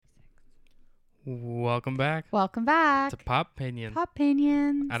Welcome back Welcome back. to Pop Pinion. Pop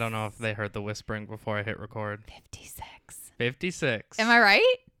Pinions. I don't know if they heard the whispering before I hit record. 56. 56. Am I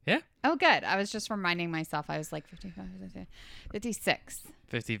right? Yeah. Oh, good. I was just reminding myself. I was like 55, 56.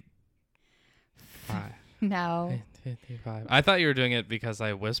 55. No. 55. I thought you were doing it because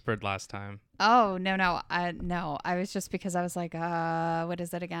I whispered last time. Oh, no. No, I was just because I was like, what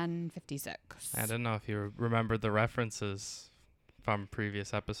is it again? 56. I didn't know if you remembered the references from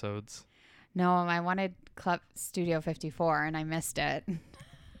previous episodes. No, I wanted Club Studio 54 and I missed it.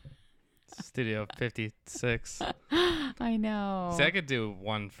 Studio 56. I know. See, I could do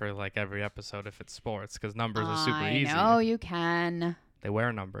one for like every episode if it's sports because numbers are super easy. I know you can. They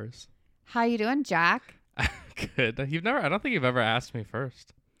wear numbers. How you doing, Jack? Good. I don't think you've ever asked me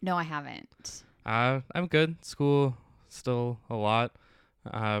first. No, I haven't. I'm good. School still a lot.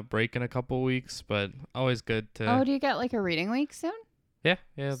 Break in a couple weeks, but always good to. Oh, do you get like a reading week soon? Yeah,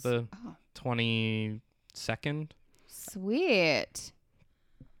 the Oh, 22nd. sweet.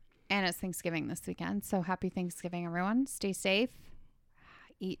 And it's Thanksgiving this weekend, so happy Thanksgiving, everyone. Stay safe.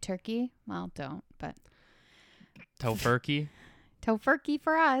 Eat turkey. Well, don't, but Tofurkey. tofurkey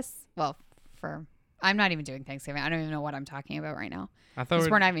for us. Well, I'm not even doing Thanksgiving. I don't even know what I'm talking about right now. I thought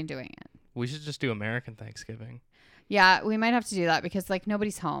Because we're not even doing it. we should just do American Thanksgiving. Yeah, we might have to do that because like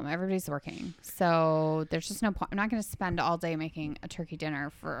nobody's home. Everybody's working. So there's just no point. I'm not going to spend all day making a turkey dinner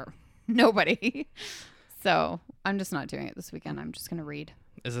for nobody. So I'm just not doing it this weekend. I'm just going to read.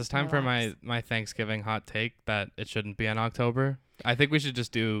 Is this time for Relax. my Thanksgiving hot take that it shouldn't be in October? I think we should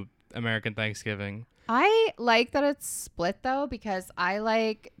just do American Thanksgiving. I like that it's split though because I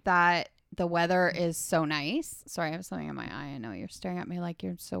like that the weather is so nice. Sorry, I have something in my eye. I know you're staring at me like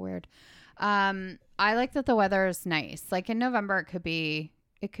you're so weird. I like that the weather is nice. Like in November it could be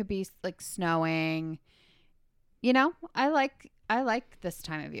like snowing. You know, I like this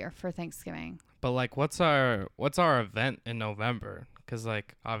time of year for Thanksgiving. But like what's our event in November? Cuz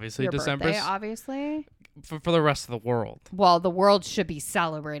like obviously Your December's birthday, obviously. for the rest of the world. Well, the world should be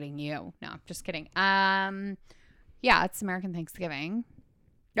celebrating you. No, just kidding. Yeah, it's American Thanksgiving.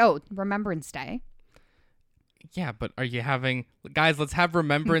 Oh, Remembrance Day. Yeah, but are you having guys, let's have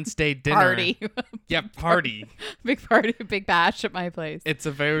Remembrance Day dinner. Party. Yeah, party. Big party, big bash at my place. It's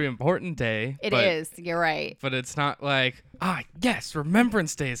a very important day. It is. You're right. But it's not like, yes,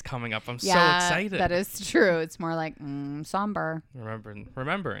 Remembrance Day is coming up. I'm so excited. That is true. It's more like somber.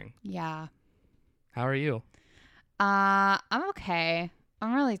 Remembering. Yeah. How are you? I'm okay.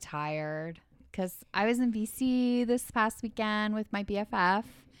 I'm really tired because I was in BC this past weekend with my BFF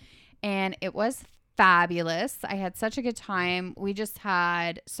and it was fabulous. I had such a good time. We just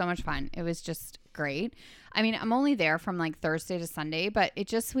had so much fun. It was just great. I mean, I'm only there from like Thursday to Sunday, but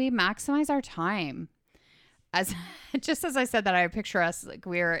we maximize our time. As I said that, I picture us like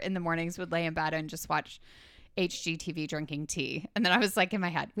we were in the mornings, would lay in bed and just watch HGTV drinking tea. And then I was like in my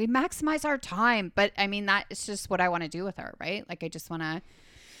head, we maximize our time. But I mean, that is just what I want to do with her, right? Like I just want to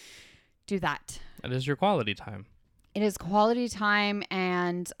do that. It is your quality time. It is quality time,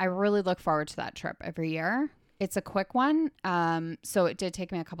 and I really look forward to that trip every year. It's a quick one. So it did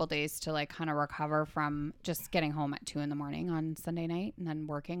take me a couple days to like kind of recover from just getting home at 2 a.m. on Sunday night and then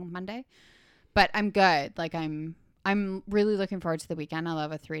working Monday. But I'm good. Like I'm really looking forward to the weekend. I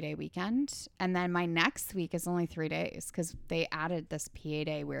love a 3-day weekend. And then my next week is only 3 days because they added this PA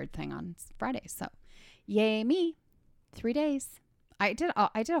day weird thing on Friday. So yay me. 3 days. I did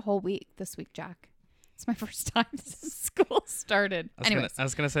a whole week this week, Jack. It's my first time since school started. I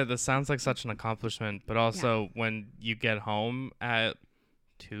was gonna say this sounds like such an accomplishment, but also when you get home at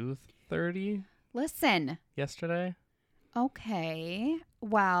 2:30 Listen. yesterday. Okay.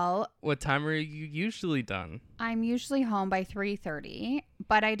 Well, What time are you usually done? I'm usually home by 3:30,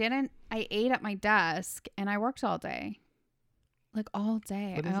 but I ate at my desk and I worked all day. Like all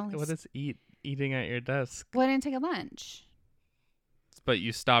day. What is eating at your desk? Well, I didn't take a lunch. But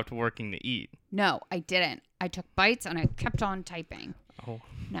you stopped working to eat. No, I didn't. I took bites and I kept on typing. Oh.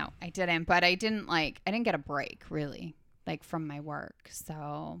 No, I didn't. But I didn't get a break really, like from my work.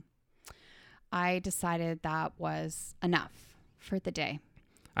 So I decided that was enough for the day.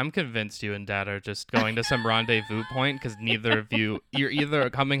 I'm convinced you and Dad are just going to some rendezvous point because neither of you're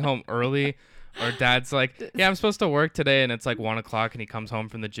either coming home early or Dad's like, yeah, I'm supposed to work today. And it's like 1 o'clock and he comes home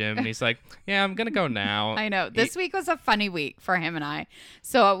from the gym and he's like, yeah, I'm going to go now. I know. This week was a funny week for him and I.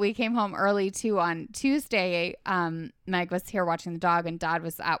 So we came home early too on Tuesday. Meg was here watching the dog and Dad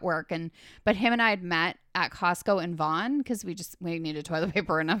was at work. But him and I had met at Costco in Vaughan because we needed toilet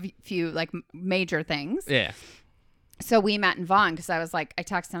paper and a few like major things. Yeah. So we met in Vaughan because I was like, I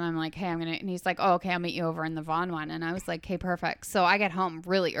texted him, I'm like, hey, and he's like, oh, okay, I'll meet you over in the Vaughan one. And I was like, okay, perfect. So I get home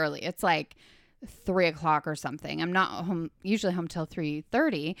really early. It's like 3 o'clock or something. I'm not usually home till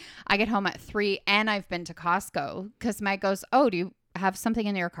 3:30. I get home at 3 and I've been to Costco because Meg goes, "Oh, do you have something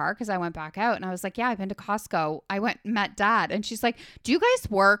in your car?" Because I went back out and I was like, "Yeah, I've been to Costco. I went and met Dad." And she's like, "Do you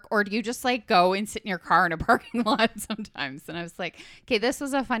guys work or do you just like go and sit in your car in a parking lot sometimes?" And I was like, "Okay, this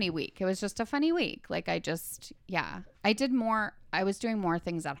was a funny week. It was just a funny week. Like I was doing more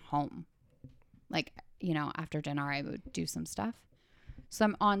things at home. Like, after dinner I would do some stuff. So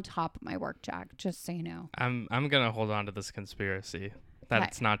I'm on top of my work, Jack, just so you know. I'm gonna hold on to this conspiracy that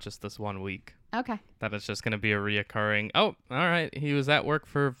it's not just this one week. Okay. That it's just gonna be a reoccurring. Oh, all right. He was at work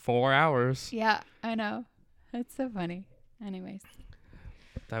for 4 hours. Yeah, I know. It's so funny. Anyways.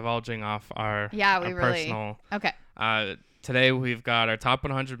 Divulging off our personal. Okay. Today we've got our top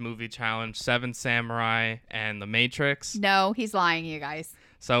 100 movie challenge, 7 Samurai, and The Matrix. No, he's lying, you guys.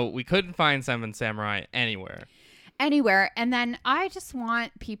 So we couldn't find 7 Samurai anywhere. And then I just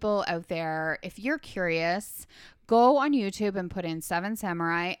want people out there, if you're curious, go on YouTube and put in 7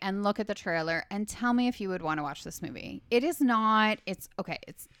 Samurai and look at the trailer and tell me if you would want to watch this movie. I'm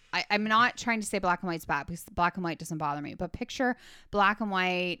not trying to say black and white's bad because black and white doesn't bother me, but picture black and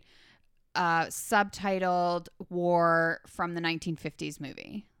white subtitled war from the 1950s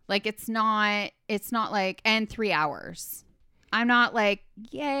movie. Like it's not like, and 3 hours. I'm not like,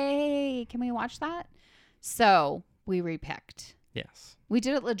 yay, can we watch that? So we repicked. Yes. We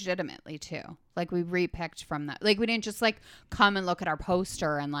did it legitimately too. Like we repicked from that. Like we didn't just like come and look at our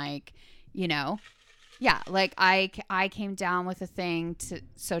poster and like, yeah, like I came down with a thing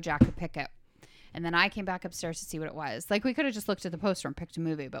so Jack could pick it. And then I came back upstairs to see what it was. Like we could have just looked at the poster and picked a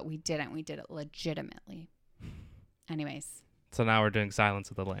movie, but we didn't. We did it legitimately. Anyways. So now we're doing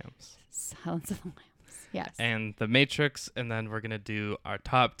Silence of the Lambs. Silence of the Lambs. Yes. And The Matrix, and then we're going to do our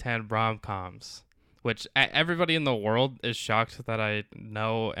top 10 rom-coms. Which everybody in the world is shocked that I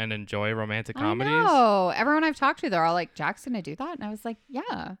know and enjoy romantic comedies. Oh, everyone I've talked to, they're all like, "Jack's gonna do that," and I was like,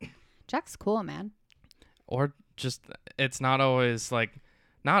 "Yeah, Jack's cool, man." Or just, it's not always like,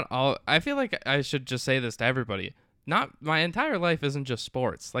 not all. I feel like I should just say this to everybody. Not my entire life isn't just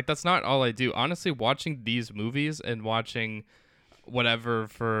sports. Like that's not all I do. Honestly, watching these movies and watching whatever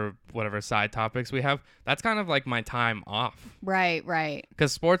side topics we have, that's kind of like my time off. Right.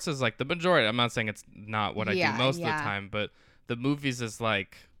 Because sports is like the majority. I'm not saying it's not what I do most of the time, but the movies is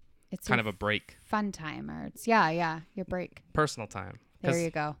like it's kind of a break. Fun time, or it's your break. Personal time. There you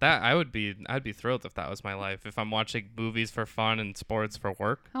go. I'd be thrilled if that was my life. If I'm watching movies for fun and sports for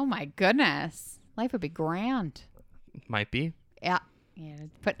work. Oh my goodness. Life would be grand. Might be. Yeah,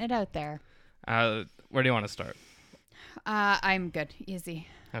 putting it out there. Where do you want to start? I'm good. Easy.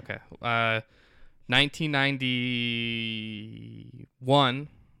 Okay. 1991.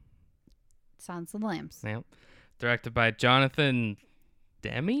 Silence of the Lambs. Yeah. Directed by Jonathan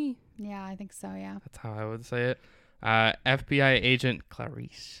Demme? Yeah, I think so, yeah. That's how I would say it. FBI agent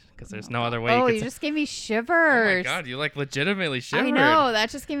Clarice. Because there's no other way. You just gave me shivers. Oh my God, you like legitimately shivered. I know. That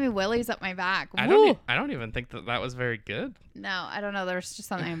just gave me willies up my back. I don't even think that was very good. No, I don't know. There's just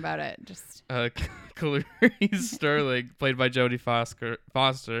something about it. Just Clarice Sterling, played by Jodie Foster,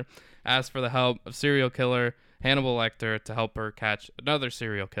 asked for the help of serial killer Hannibal Lecter to help her catch another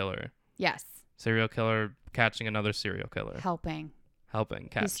serial killer. Yes. Serial killer catching another serial killer. Helping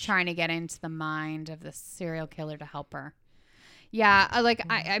catch. He's trying to get into the mind of the serial killer to help her. Yeah,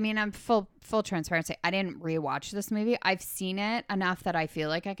 I mean, I'm full transparency. I didn't rewatch this movie. I've seen it enough that I feel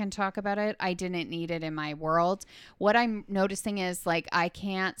like I can talk about it. I didn't need it in my world. What I'm noticing is like I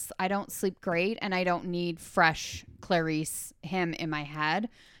don't sleep great, and I don't need fresh Clarice him in my head,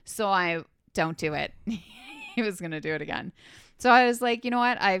 so I don't do it. He was gonna do it again, so I was like, you know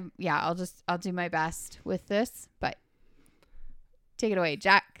what? I'll do my best with this, but take it away,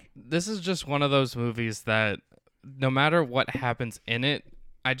 Jack. This is just one of those movies that, no matter what happens in it,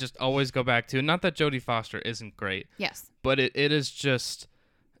 I just always go back to. Not that Jodie Foster isn't great. Yes. But it is just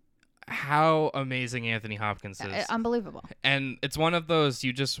how amazing Anthony Hopkins is. Unbelievable. And it's one of those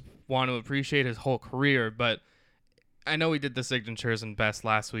you just want to appreciate his whole career. But I know we did the signatures and best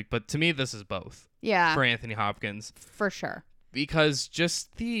last week, but to me, this is both. Yeah. For Anthony Hopkins. For sure. Because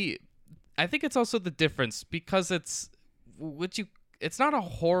I think it's also the difference because it's not a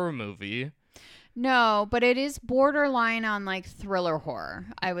horror movie. No, but it is borderline on like thriller horror,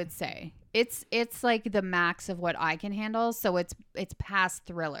 I would say. It's like the max of what I can handle, so it's past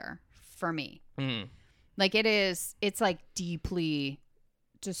thriller for me. Mm. Like it's like deeply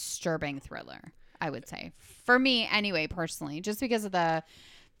disturbing thriller, I would say. For me anyway, personally, just because of the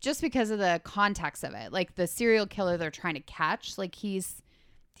context of it. Like the serial killer they're trying to catch, like he's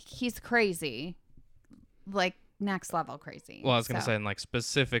crazy. Like next level crazy. Well, I was gonna say, and like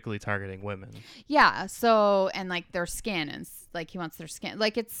specifically targeting women. Yeah. So, and like their skin, and like he wants their skin.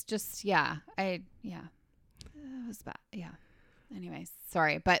 Like it's just, yeah. It was bad. Yeah. Anyways,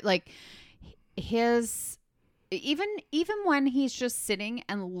 sorry, but like his even when he's just sitting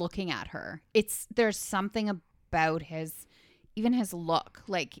and looking at her, there's something about his look.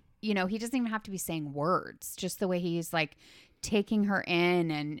 Like, you know, he doesn't even have to be saying words. Just the way he's like taking her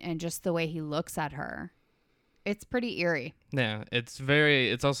in, and just the way he looks at her. It's pretty eerie. Yeah,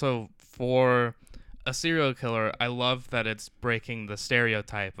 it's also for a serial killer. I love that it's breaking the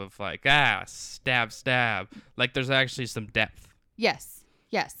stereotype of like, stab, stab. Like there's actually some depth. Yes,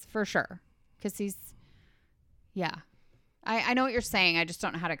 for sure. Because yeah. I know what you're saying. I just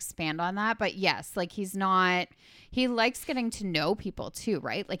don't know how to expand on that. But yes, like he likes getting to know people too,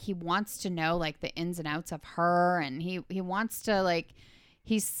 right? Like he wants to know like the ins and outs of her, and he wants to like,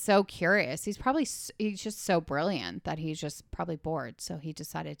 he's so curious. He's just so brilliant that he's just probably bored. So he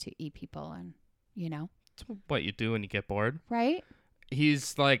decided to eat people, and, you know. It's what you do when you get bored. Right?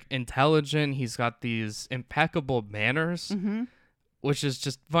 He's like intelligent. He's got these impeccable manners, which is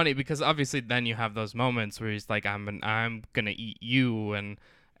just funny because obviously then you have those moments where he's like, I'm going to eat you, and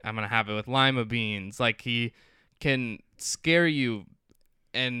I'm going to have it with lima beans. Like he can scare you,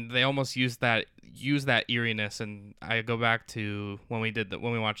 and they almost use that eeriness. And I go back to when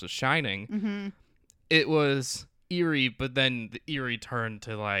we watched The Shining, it was eerie, but then the eerie turned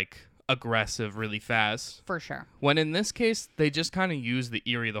to like aggressive really fast. For sure. When in this case, they just kind of use the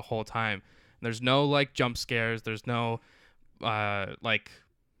eerie the whole time. There's no like jump scares. There's no like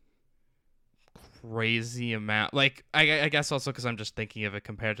crazy amount. Like I guess also because I'm just thinking of it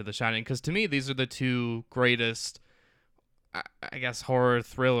compared to The Shining. Because to me, these are the two greatest, I guess, horror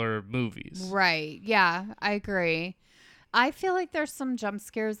thriller movies. Right. Yeah, I agree. I feel like there's some jump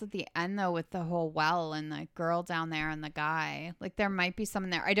scares at the end, though, with the whole well and the girl down there and the guy. Like, there might be some in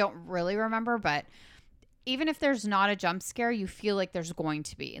there. I don't really remember, but even if there's not a jump scare, you feel like there's going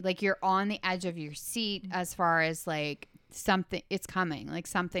to be. Like, you're on the edge of your seat as far as, like, it's coming. Like,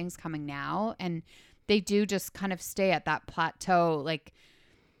 something's coming now. And they do just kind of stay at that plateau, like,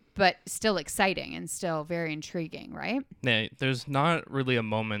 but still exciting and still very intriguing, right? Yeah, there's not really a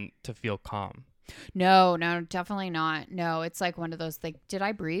moment to feel calm. No, definitely not. No, it's like one of those, like, did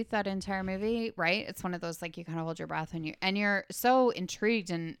I breathe that entire movie? Right? It's one of those, like, you kind of hold your breath and you're so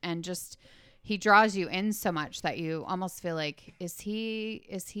intrigued and just he draws you in so much that you almost feel like, is he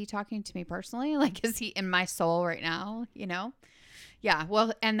talking to me personally? Like, is he in my soul right now? You know? Yeah.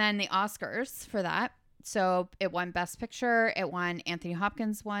 Well, and then the Oscars for that. So it won Best Picture. It won, Anthony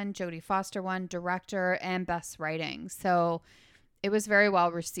Hopkins won, Jodie Foster won, Director, and Best Writing. So it was very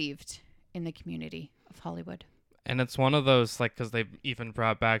well received in the community of Hollywood. And it's one of those, like, because they even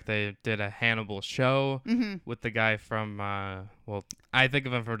brought back, they did a Hannibal show with the guy from, well, I think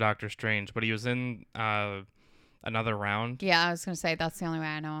of him from Doctor Strange, but he was in Another Round. Yeah, I was going to say, that's the only way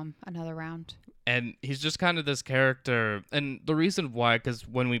I know him, Another Round. And he's just kind of this character. And the reason why, because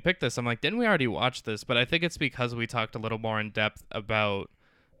when we picked this, I'm like, didn't we already watch this? But I think it's because we talked a little more in depth about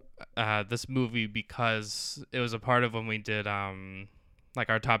this movie because it was a part of when we did like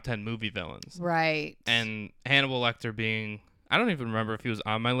our top 10 movie villains. Right. And Hannibal Lecter being, I don't even remember if he was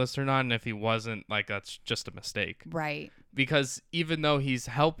on my list or not. And if he wasn't, like, that's just a mistake. Right. Because even though he's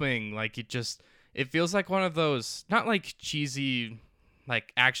helping, like, it feels like one of those, not like cheesy,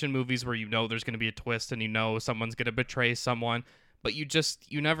 like, action movies where you know there's going to be a twist and you know someone's going to betray someone, but you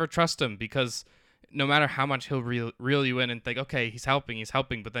never trust him because no matter how much he'll reel you in and think, okay, he's helping,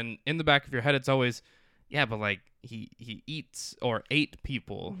 but then in the back of your head it's always, yeah, but like he eats or ate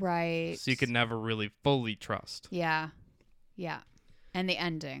people. Right. So you could never really fully trust. Yeah. Yeah. And the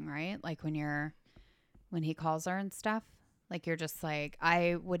ending, right? Like when he calls her and stuff, like you're just like,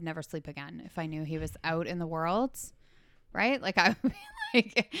 I would never sleep again if I knew he was out in the world. Right? Like I would be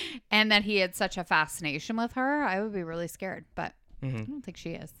like, and that he had such a fascination with her, I would be really scared, but I don't think she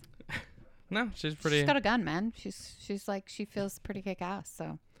is. No, she's pretty. She's got a gun, man. She's like, she feels pretty kick ass.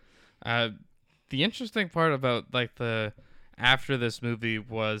 So, the interesting part about like after this movie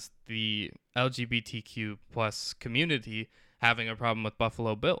was the LGBTQ plus community having a problem with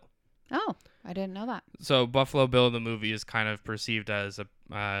Buffalo Bill. Oh, I didn't know that. So Buffalo Bill, the movie, is kind of perceived as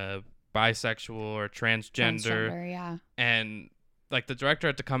a bisexual or transgender. Yeah. And like the director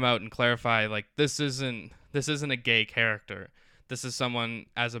had to come out and clarify, like, this isn't a gay character. This is someone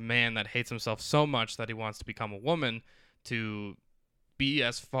as a man that hates himself so much that he wants to become a woman to be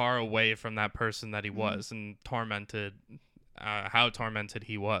as far away from that person that he was and tormented, how tormented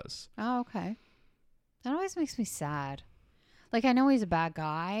he was. Oh, okay. That always makes me sad. Like, I know he's a bad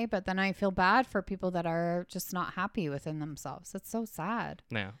guy, but then I feel bad for people that are just not happy within themselves. It's so sad.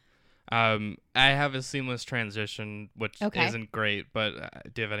 Yeah. I have a seamless transition, which Okay. isn't great,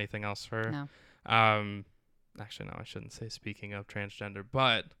 but do you have anything else for? No. Actually, no, I shouldn't say speaking of transgender,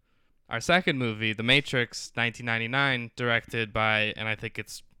 but our second movie, The Matrix, 1999, directed by, and I think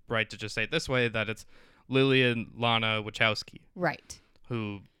it's right to just say it this way, that it's Lily and Lana Wachowski, Right.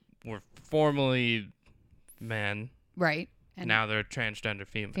 who were formerly men. Right. And Now they're transgender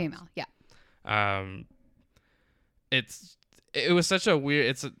females. female. Yeah. It was such a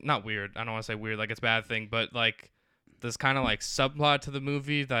weird, not weird, I don't want to say weird like it's a bad thing, but like this kind of like subplot to the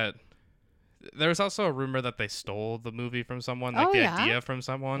movie that there's also a rumor that they stole the movie from someone, like Oh, the yeah? idea from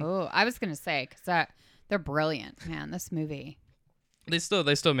someone. Oh, I was going to say, because they're brilliant, man, this movie. They still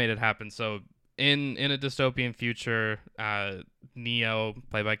made it happen. So in a dystopian future, Neo,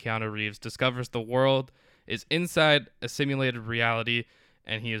 played by Keanu Reeves, discovers the world is inside a simulated reality,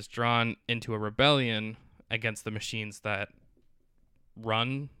 and he is drawn into a rebellion against the machines that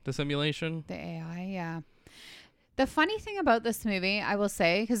run the simulation. The AI, yeah. The funny thing about this movie, I will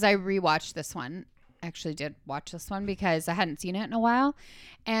say, because I rewatched this one, actually did watch this one because I hadn't seen it in a while.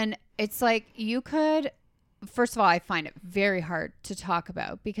 And it's like you could, first of all, I find it very hard to talk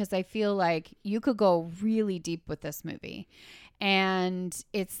about because I feel like you could go really deep with this movie. And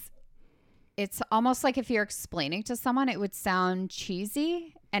it's almost like if you're explaining to someone, it would sound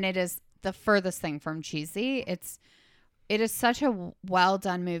cheesy. And it is the furthest thing from cheesy. It is such a well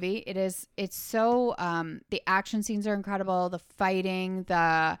done movie. It's so the action scenes are incredible, the fighting,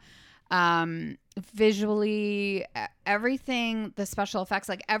 the visually everything, the special effects,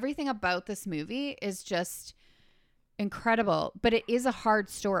 like everything about this movie is just incredible. But it is a hard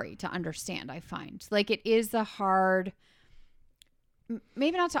story to understand, I find. Like it is a hard,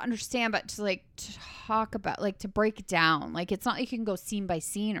 maybe not to understand, but to like to talk about, like to break down. Like it's not like you can go scene by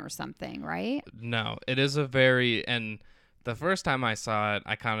scene or something, right? No, it is a very, and the first time I saw it,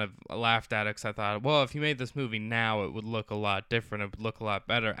 I kind of laughed at it because I thought, well, if you made this movie now, it would look a lot different. It would look a lot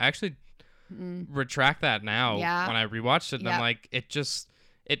better. I actually retract that now when I rewatched it. And I'm like,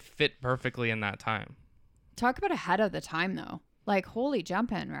 it fit perfectly in that time. Talk about ahead of the time, though. Like, holy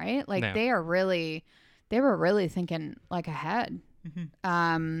jumping, right? Like, Yeah. they were really thinking like ahead.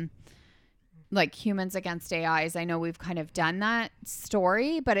 Mm-hmm. Like humans against AIs. I know we've kind of done that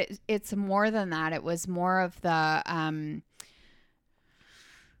story, but it's more than that. It was more of the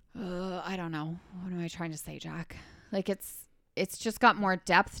I don't know. What am I trying to say, Jack? Like it's just got more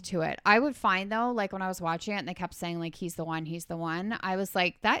depth to it. I would find though, like when I was watching it and they kept saying like he's the one, I was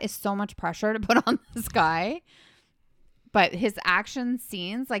like, that is so much pressure to put on this guy. But his action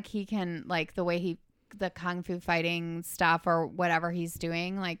scenes, like he can, like the way the kung fu fighting stuff or whatever he's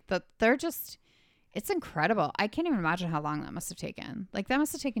doing, like they're just, it's incredible. I can't even imagine how long that must have taken. Like that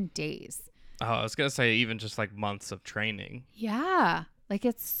must have taken days. Oh, I was gonna say even just like months of training. Yeah. Like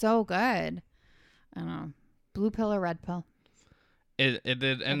it's so good. I don't know. Blue pill or red pill? It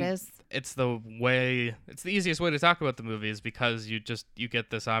did, and It is. it's the easiest way to talk about the movie is because you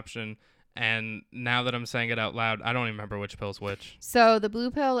get this option. And now that I'm saying it out loud, I don't even remember which pill's which. So the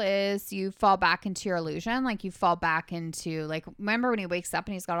blue pill is you fall back into your illusion. Like you fall back into, like, remember when he wakes up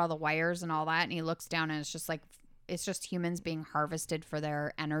and he's got all the wires and all that and he looks down and it's just like, it's just humans being harvested for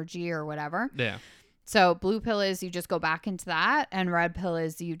their energy or whatever. Yeah. So blue pill is you just go back into that, and red pill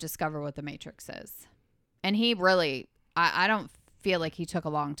is you discover what the Matrix is. And he really, I don't feel like he took a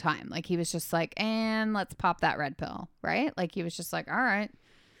long time. Like he was just like, and let's pop that red pill, right? Like he was just like, all right.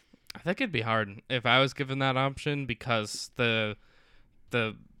 I think it'd be hard if I was given that option because the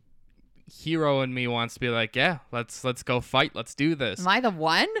hero in me wants to be like, yeah, let's go fight, let's do this. Am I the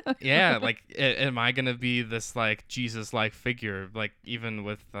one? Yeah, like am I gonna be this like Jesus-like figure? Like even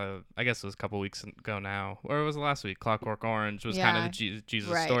with I guess it was a couple weeks ago now, or it was last week. Clockwork Orange was kind of the Jesus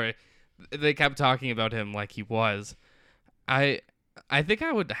right. story. They kept talking about him like he was. I think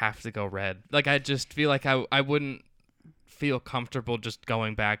I would have to go red. Like I just feel like I wouldn't feel comfortable just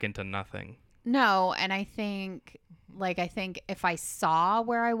going back into nothing. No, and I think if I saw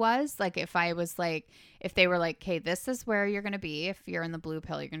where I was, like if I was like, if they were like, okay, this is where you're going to be. If you're in the blue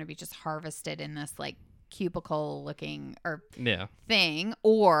pill, you're going to be just harvested in this like cubicle looking or thing,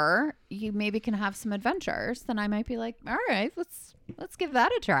 or you maybe can have some adventures, then I might be like, all right, let's give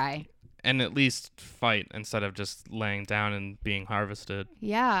that a try. And at least fight instead of just laying down and being harvested.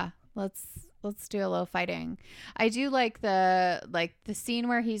 Yeah, let's do a little fighting. I do like the scene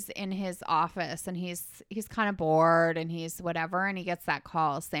where he's in his office and he's kind of bored and he's whatever, and he gets that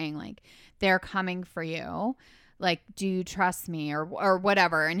call saying like they're coming for you. like, do you trust me or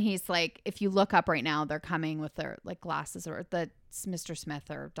whatever? And he's like, if you look up right now, they're coming with their like glasses or the Mr. Smith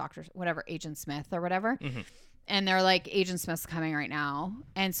or Dr. whatever, Agent Smith or whatever. Mm-hmm. And they're like, Agent Smith's coming right now.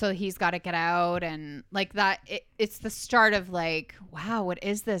 And so he's got to get out and like that. It's the start of like, wow, what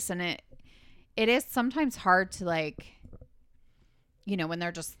is this? And it is sometimes hard to like, you know, when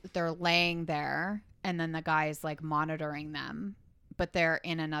they're laying there and then the guy is like monitoring them, but they're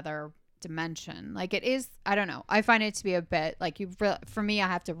in another dimension. Like it is, I don't know. I find it to be a bit like for me, I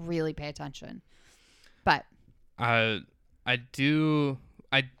have to really pay attention. But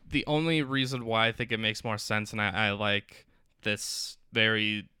the only reason why I think it makes more sense and I like this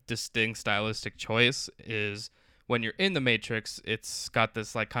very distinct stylistic choice is when you're in the Matrix, it's got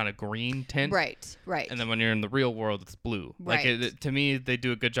this like kind of green tint. Right. And then when you're in the real world, it's blue. Right. Like to me, they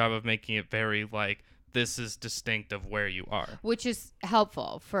do a good job of making it very like, this is distinct of where you are. Which is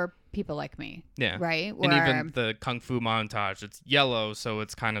helpful for people like me. Yeah. Right. And even the Kung Fu montage, it's yellow, so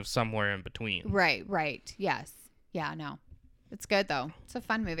it's kind of somewhere in between. Right. Yes. Yeah, no. It's good though. It's a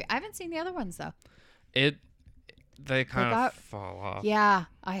fun movie. I haven't seen the other ones though. They kind of fall off. Yeah.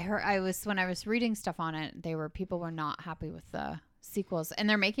 When I was reading stuff on it, people were not happy with the sequels. And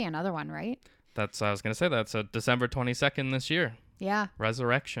they're making another one, right? I was gonna say that's December 22nd this year. Yeah.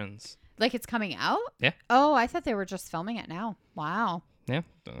 Resurrections. Like it's coming out? Yeah. Oh, I thought they were just filming it now. Wow. Yeah.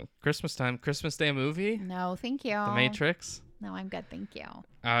 Christmas time. Christmas Day movie. No, thank you. The Matrix. No, I'm good. Thank you.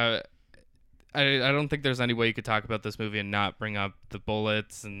 I don't think there's any way you could talk about this movie and not bring up the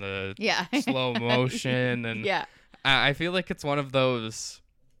bullets and the slow motion. And yeah. I feel like it's one of those,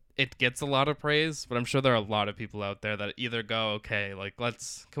 it gets a lot of praise, but I'm sure there are a lot of people out there that either go, okay, like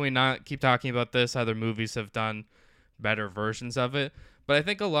can we not keep talking about this? Other movies have done better versions of it. But I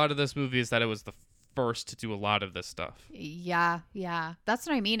think a lot of this movie is that it was the first to do a lot of this stuff. Yeah. That's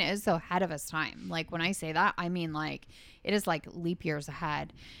what I mean. It is so ahead of its time. Like when I say that, I mean like it is like leap years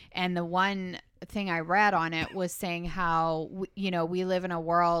ahead. And the one thing I read on it was saying how, we live in a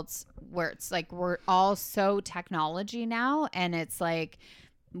world where it's like we're all so technology now. And it's like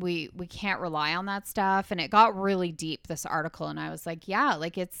we can't rely on that stuff. And it got really deep, this article. And I was like, yeah,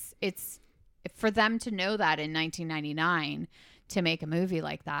 like it's for them to know that in 1999 to make a movie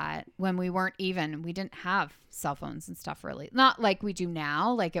like that when we didn't have cell phones and stuff really. Not like we do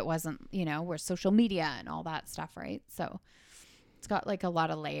now. Like it wasn't, we're social media and all that stuff, right? So it's got like a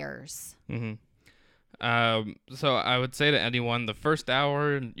lot of layers. Mm-hmm. So I would say to anyone, the first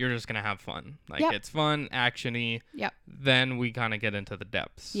hour, you're just going to have fun. Like It's fun, actiony. Yep. Then we kind of get into the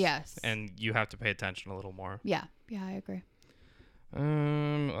depths. Yes. And you have to pay attention a little more. Yeah. Yeah, I agree.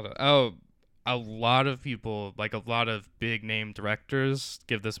 A lot of people, like a lot of big name directors,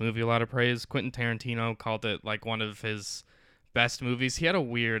 give this movie a lot of praise. Quentin Tarantino called it like one of his best movies. He had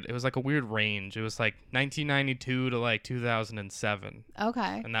it was like a weird range. It was like 1992 to like 2007.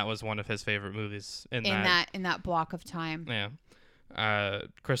 Okay. And that was one of his favorite movies in that block of time. Yeah.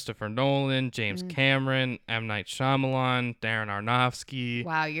 Christopher Nolan, James Cameron, M. Night Shyamalan, Darren Aronofsky.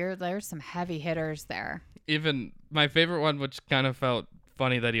 Wow, there's some heavy hitters there. Even my favorite one, which kind of felt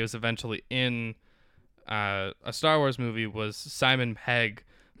funny that he was eventually in a Star Wars movie, was Simon Pegg,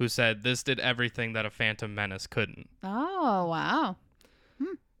 who said this did everything that a Phantom Menace couldn't. Oh, wow.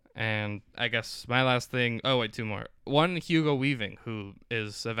 And I guess my last thing, two more. One, Hugo Weaving, who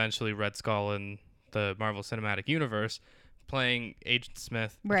is eventually Red Skull in the Marvel Cinematic Universe, playing Agent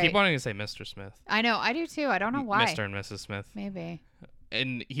Smith. Right. I keep wanting to say Mr. Smith. I know, I do too. I don't know why. Mr. and Mrs. Smith. Maybe.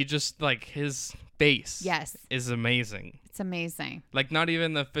 And he just, like, his face is amazing. It's amazing. Like, not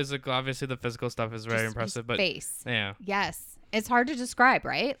even the physical, obviously the physical stuff is very impressive, but face. Yeah. Yes. It's hard to describe,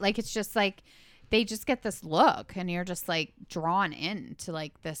 right? Like, it's just like, they just get this look and you're just like drawn into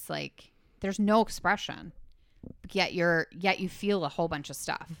like this, like, there's no expression, yet you feel a whole bunch of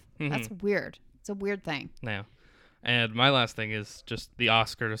stuff. Mm-hmm. That's weird. It's a weird thing. Yeah. And my last thing is just the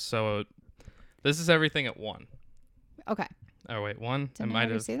Oscars. So this is everything at one. Okay. Oh, wait, one? Didn't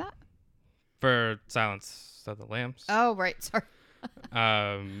I see that? For Silence of the Lambs. Oh, right. Sorry.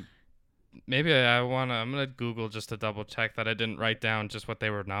 Maybe I'm going to Google just to double check that I didn't write down just what they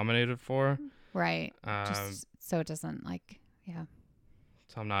were nominated for. Right. Just so it doesn't yeah.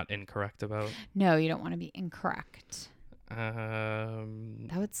 So I'm not incorrect about. No, you don't want to be incorrect. That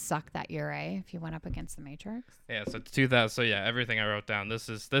would suck that year, if you went up against The Matrix. Yeah, so 2000. So yeah, everything I wrote down. This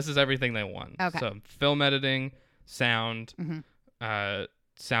is everything they won. Okay. So film editing, sound,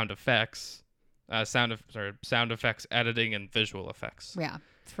 sound effects, sound effects editing, and visual effects. Yeah,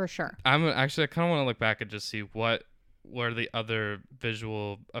 for sure. I kind of want to look back and just see what were the other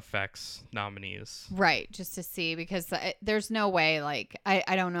visual effects nominees. Right, just to see, because there's no way, like,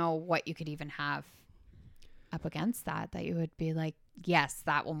 I don't know what you could even have up against that you would be like, yes,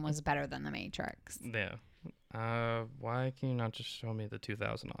 that one was better than The Matrix? Yeah. Why can you not just show me the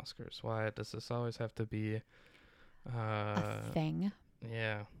 2000 Oscars? Why does this always have to be A thing.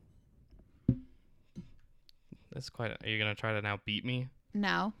 Yeah. That's quite. Are you gonna try to now beat me?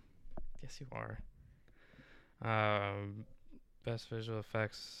 No. Yes, you are. Best visual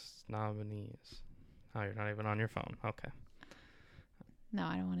effects nominees. Oh, you're not even on your phone. Okay. No,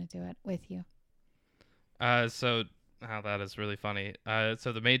 I don't want to do it with you. So that is really funny.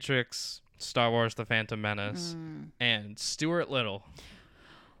 So The Matrix, Star Wars: The Phantom Menace, and Stuart Little.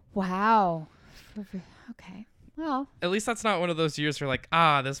 Wow. Okay. Well, At least that's not one of those years where like,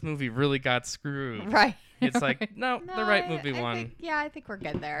 this movie really got screwed. right. It's like, no, the right movie I won. I think we're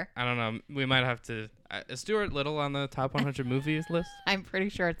good there. I don't know. We might have to. Is Stuart Little on the top 100 movies list? I'm pretty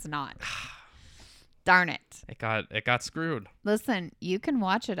sure it's not. Darn it. It got screwed. Listen, you can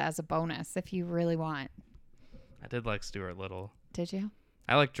watch it as a bonus if you really want. I did like Stuart Little. Did you?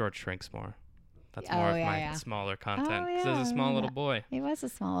 I like George Shrinks more. That's more of my smaller content. Because there's a small little boy. He was a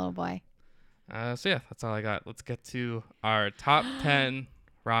small little boy. So yeah, that's all I got. Let's get to our top 10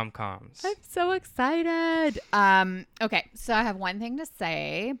 rom-coms. I'm so excited. Okay, so I have one thing to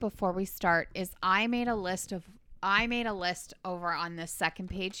say before we start is I made a list over on the second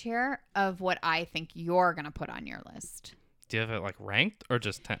page here of what I think you're going to put on your list. Do you have it like ranked or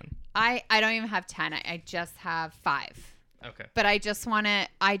just 10? I don't even have 10. I just have 5. Okay. But I just want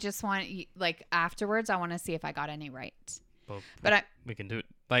like afterwards I want to see if I got any right. Well, but we can do it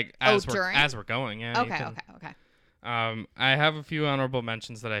like as we're going. Yeah. Okay. I have a few honorable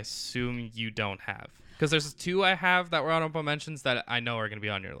mentions that I assume you don't have. Because there's 2 I have that were honorable mentions that I know are going to be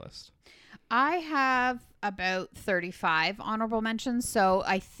on your list. I have about 35 honorable mentions, so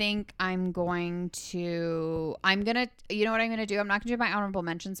I think you know what I'm going to do? I'm not going to do my honorable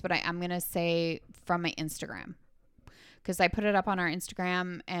mentions, but I am going to say from my Instagram. Because I put it up on our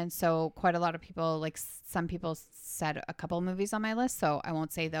Instagram, and so quite a lot of people, like some people said a couple of movies on my list, so I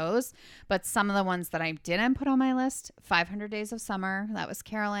won't say those. But some of the ones that I didn't put on my list, 500 Days of Summer, that was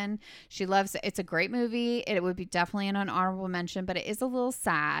Carolyn. She loves it. It's a great movie. It would be definitely an honorable mention, but it is a little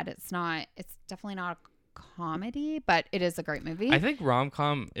sad. It's definitely not a comedy, but it is a great movie. I think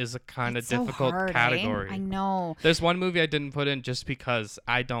rom-com is a kind of difficult category. I know. There's one movie I didn't put in just because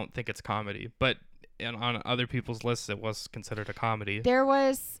I don't think it's comedy, but on other people's lists it was considered a comedy. There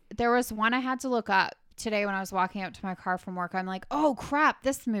was one I had to look up today when I was walking out to my car from work. I'm like, oh crap,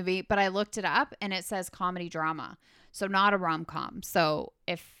 this movie, but I looked it up and it says comedy drama, so not a rom-com. So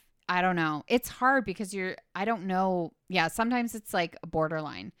I don't know, it's hard because I don't know. Yeah, sometimes it's like a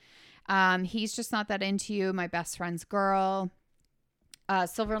borderline. He's just not that into you, My Best Friend's Girl,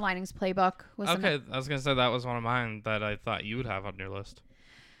 Silver Linings Playbook was okay. I was gonna say that was one of mine that I thought you would have on your list.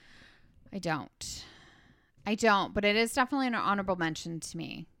 I don't, but it is definitely an honorable mention to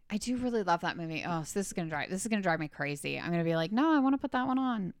me. I do really love that movie. Oh, so this is gonna drive me crazy. I'm gonna be like, no, I want to put that one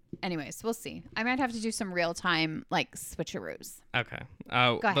on. Anyways, we'll see. I might have to do some real time like switcheroos. Okay.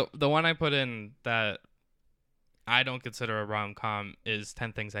 Go ahead. The one I put in that I don't consider a rom-com is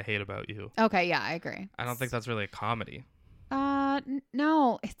 10 Things I Hate About You. Okay, yeah, I agree. I don't think that's really a comedy.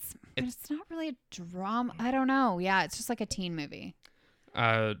 No, it's not really a drama. I don't know. Yeah, it's just like a teen movie.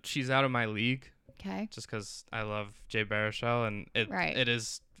 She's Out of My League. Okay. Just because I love Jay Baruchel, and it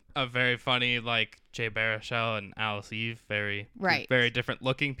is a very funny, like, Jay Baruchel and Alice Eve, very different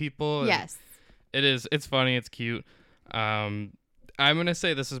looking people. Yes. It's funny, it's cute. I'm gonna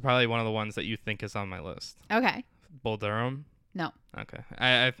say this is probably one of the ones that you think is on my list. Okay. Bull Durham. No. Okay.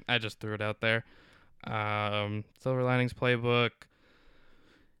 I just threw it out there. Silver Linings Playbook.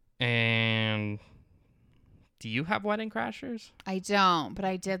 And do you have Wedding Crashers? I don't, but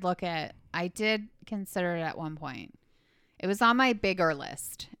I did consider it at one point. It was on my bigger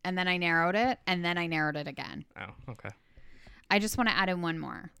list, and then I narrowed it, and then I narrowed it again. Oh, okay. I just want to add in one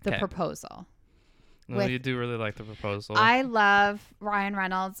more. The Proposal. No, you do really like The Proposal. I love Ryan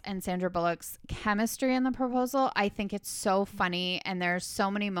Reynolds and Sandra Bullock's chemistry in The Proposal. I think it's so funny, and there's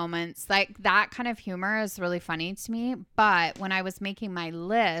so many moments. Like, that kind of humor is really funny to me. But when I was making my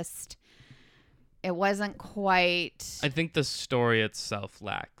list, it wasn't quite... I think the story itself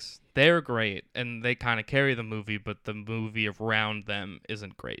lacks. They're great, and they kind of carry the movie, but the movie around them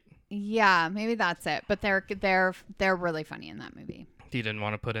isn't great. Yeah, maybe that's it. But they're really funny in that movie. You didn't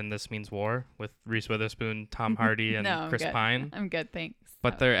want to put in This Means War with Reese Witherspoon, Tom Hardy, and Chris Pine? I'm good, thanks.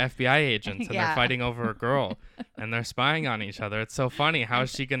 But they're FBI agents, and they're fighting over a girl, and they're spying on each other. It's so funny. How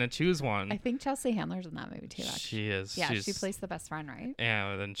is she going to choose one? I think Chelsea Handler's in that movie, too, actually. She is. Yeah, she plays the best friend, right?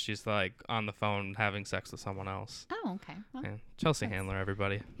 Yeah, then she's, like, on the phone having sex with someone else. Oh, okay. Well, yeah. Chelsea Handler,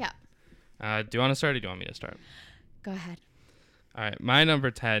 everybody. Yeah. Do you want to start or do you want me to start? Go ahead. All right. My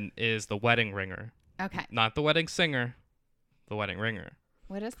number 10 is The Wedding Ringer. Okay. Not The Wedding Singer. The Wedding Ringer.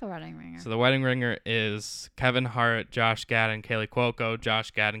 What is The Wedding Ringer? So The Wedding Ringer is Kevin Hart, Josh Gad, and Kaylee Cuoco.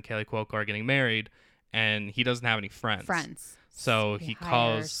 Josh Gad and Kaylee Cuoco are getting married, and he doesn't have any friends. So he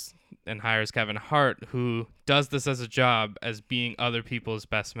calls and hires Kevin Hart, who does this as a job, as being other people's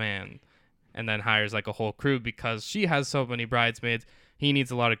best man, and then hires like a whole crew because she has so many bridesmaids. He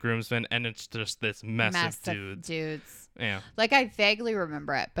needs a lot of groomsmen, and it's just this mess of dudes. Yeah. Like, I vaguely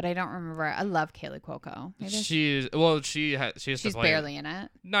remember it, but I don't remember it. I love Kaylee Cuoco. She's She's barely in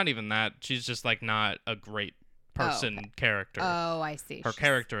it. Not even that. She's just like not a great person character. Oh, I see. Her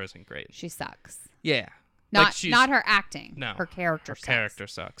character isn't great. She sucks. Yeah. Not her acting. No. Her character sucks. Character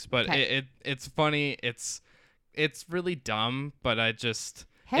sucks. But it's funny. It's really dumb, but I just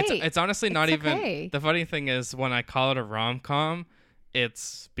it's honestly not even okay. The funny thing is when I call it a rom-com,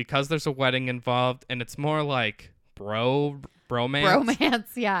 it's because there's a wedding involved and it's more like bromance,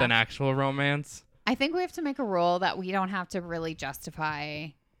 yeah, than actual romance. I think we have to make a rule that we don't have to really justify.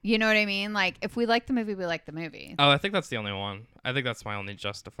 You know what I mean? Like, if we like the movie, we like the movie. Oh, I think that's the only one. I think that's my only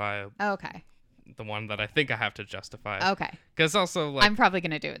justify. Okay. The one that I think I have to justify. Okay. Because also, like, I'm probably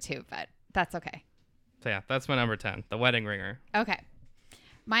gonna do it too, but that's okay. So yeah, that's my number 10, The Wedding Ringer. Okay.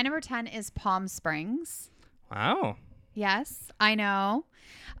 My number 10 is Palm Springs. Wow. Yes, I know.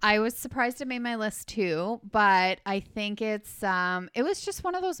 I was surprised it made my list too, but I think it was just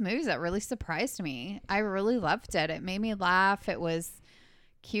one of those movies that really surprised me. I really loved it. It made me laugh. It was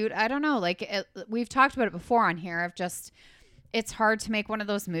cute. I don't know. Like, we've talked about it before on here of just, it's hard to make one of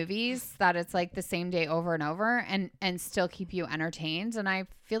those movies that it's like the same day over and over and still keep you entertained. And I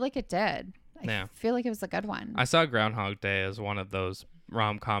feel like it did. I feel like it was a good one. I saw Groundhog Day as one of those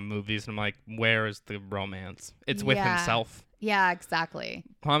rom-com movies, and I'm like, where is the romance? It's with himself. Yeah, exactly.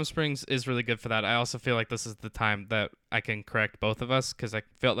 Palm Springs is really good for that. I also feel like this is the time that I can correct both of us, because I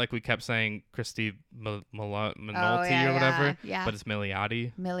felt like we kept saying Christy Milioti or whatever, but it's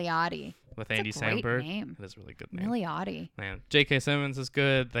Milioti. Milioti. With Andy Samberg. Name. It is a really good name. Milioti. Man, J.K. Simmons is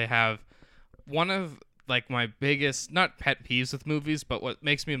good. They have one of like my biggest, not pet peeves with movies, but what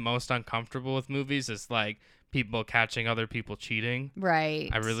makes me most uncomfortable with movies is like people catching other people cheating. Right.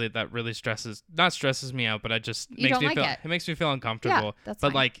 That really stresses me out, but it makes me feel uncomfortable. Yeah, that's but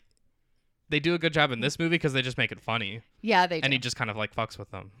fine. like they do a good job in this movie because they just make it funny. Yeah, they do. And he just kind of like fucks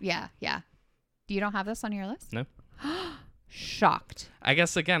with them. Yeah. You don't have this on your list? No. Shocked. I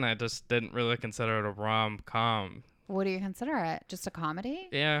guess again, I just didn't really consider it a rom-com. What do you consider it? Just a comedy?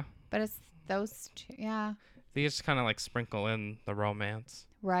 Yeah. But it's those two, yeah. They just kind of like sprinkle in the romance.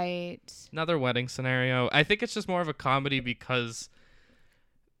 Right. Another wedding scenario. I think it's just more of a comedy because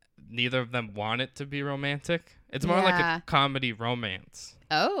neither of them want it to be romantic. It's more like a comedy romance.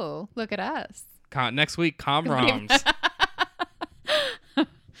 Oh, look at us. Next week, com-roms.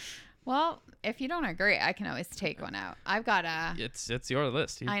 Well, if you don't agree, I can always take one out. I've got a... It's your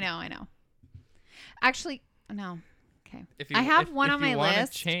list. I know. Actually, no. Okay. I have one on my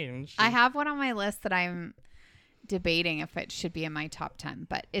list. Change. I have one on my list that I'm debating if it should be in my top 10,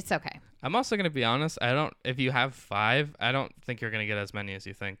 but it's okay. I'm also going to be honest. If you have 5, I don't think you're going to get as many as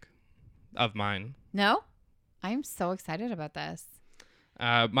you think of mine. No? I'm so excited about this.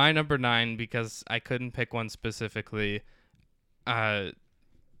 My number 9, because I couldn't pick one specifically. I've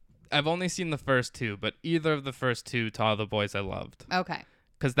only seen the first 2, but either of the first 2, To All the Boys I Loved. Okay.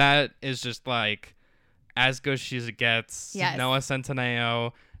 Because that is just like as good as it gets. Yes. Noah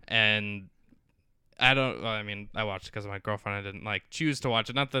Centineo, and I watched it because of my girlfriend. I didn't like choose to watch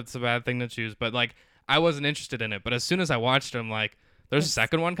it. Not that it's a bad thing to choose, but like I wasn't interested in it. But as soon as I watched it, I'm like, there's a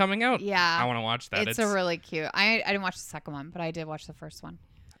second one coming out. Yeah. I want to watch that. It's a really cute. I didn't watch the second one, but I did watch the first one.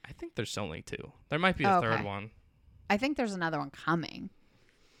 I think there's only 2. There might be a third one. I think there's another one coming.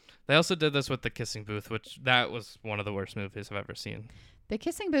 They also did this with The Kissing Booth, which that was one of the worst movies I've ever seen. The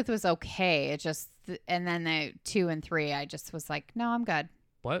Kissing Booth was okay. It just, and then the 2 and 3, I just was like, no, I'm good.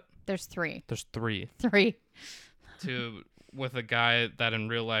 What? There's 3. There's 3. 3. 2 with a guy that in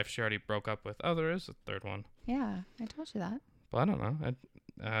real life she already broke up with. Oh, there is a third one. Yeah, I told you that. Well, I don't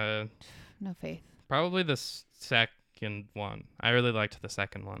know. No faith. Probably the second one. I really liked the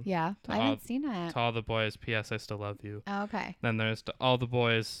second one. Yeah, I haven't seen it. To All the Boys, P.S. I Still Love You. Oh, okay. Then there's To All the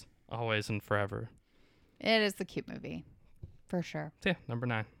Boys, Always and Forever. It is a cute movie. For sure. So yeah, number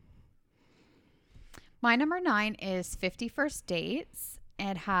 9. My number 9 is 50 First Dates.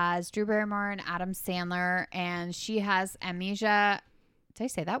 It has Drew Barrymore and Adam Sandler, and she has amnesia. Did I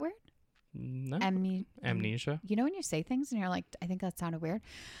say that weird? No. Amnesia. You know when you say things and you're like, I think that sounded weird.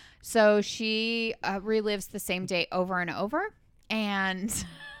 So she relives the same day over and over. And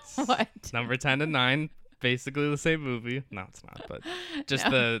Yes. What? Number 10 and 9, basically the same movie. No, it's not, but just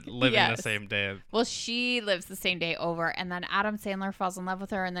No. the living Yes. the same day. Well, she lives the same day over, and then Adam Sandler falls in love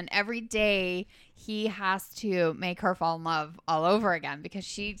with her, and then every day he has to make her fall in love all over again because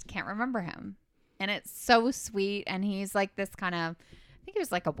she can't remember him. And it's so sweet, and he's like this kind of, I think he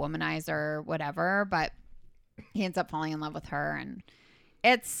was like a womanizer or whatever, but he ends up falling in love with her, and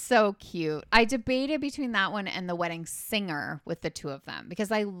it's so cute. I debated between that one and The Wedding Singer with the two of them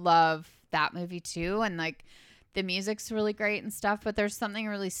because I love that movie too, and like the music's really great and stuff, but there's something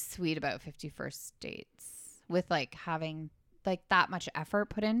really sweet about 50 First Dates with like having like that much effort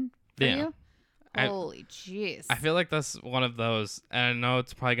put in for Yeah. you. Holy jeez. I feel like that's one of those, and I know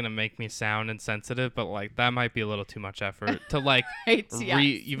it's probably gonna make me sound insensitive, but like that might be a little too much effort to like Right, yes.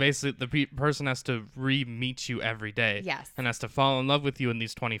 you basically the person has to re-meet you every day, Yes. and has to fall in love with you in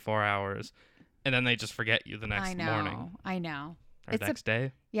these 24 hours, and then they just forget you the next I know. morning I know. or It's next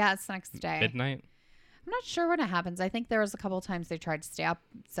day, Yeah, it's the next day. midnight. I'm not sure when it happens. I think there was a couple times they tried to stay up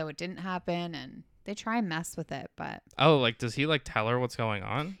so it didn't happen, and they try and mess with it, but Oh, like does he like tell her what's going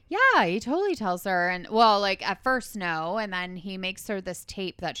on? yeah, he totally tells her. And well, like at first, no. And then he makes her this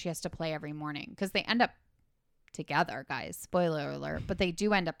tape that she has to play every morning because they end up together, guys. Spoiler alert. But they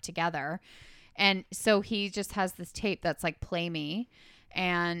do end up together. And so he just has this tape that's like play me.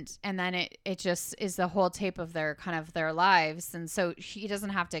 And then it just is the whole tape of their kind of their lives. And so she doesn't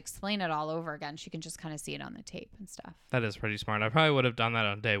have to explain it all over again. She can just kind of see it on the tape and stuff. That is pretty smart. I probably would have done that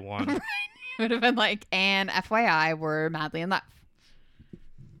on day one. It would have been like, and FYI, we're madly in love.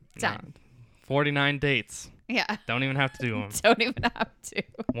 Done. Nah. 49 dates. Yeah. Don't even have to do them. Don't even have to.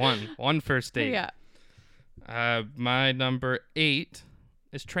 One first date. Yeah. My number 8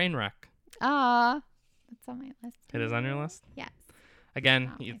 is Trainwreck. Ah, that's on my list. It is on your list? Yes.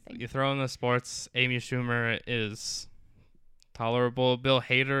 Again, Oh, I think. you throw in the sports. Amy Schumer is tolerable. Bill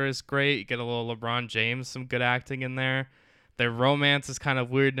Hader is great. You get a little LeBron James, some good acting in there. Their romance is kind of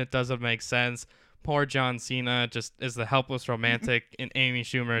weird and it doesn't make sense. Poor John Cena just is the helpless romantic, and Amy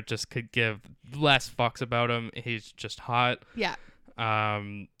Schumer just could give less fucks about him. He's just hot. Yeah.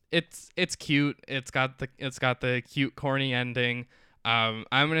 It's cute. It's got the cute corny ending. I'm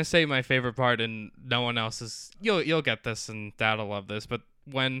gonna say my favorite part, and no one else is. You'll get this, and Dad'll love this. But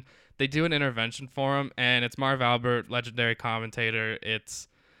when they do an intervention for him, and it's Marv Albert, legendary commentator. It's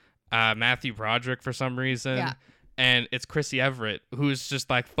Matthew Broderick for some reason. Yeah. And it's Chrissy Everett, who's just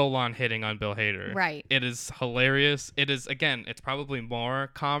like full on hitting on Bill Hader. Right. It is hilarious. It is, again, it's probably more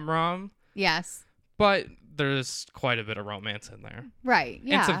com-rom, Yes. but there's quite a bit of romance in there. Right.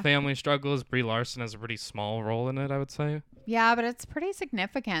 And some Yeah. family struggles. Brie Larson has a pretty small role in it, I would say. Yeah, but it's pretty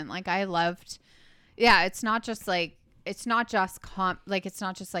significant. Like I loved. Yeah, it's not just like it's not just it's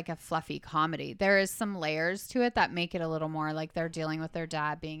not just like a fluffy comedy. There is some layers to it that make it a little more like they're dealing with their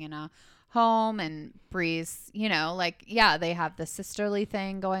dad being in a home, and Bree's, like, yeah, they have the sisterly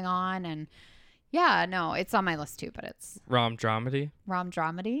thing going on, and yeah, no, it's on my list too, but it's Rom-dramedy.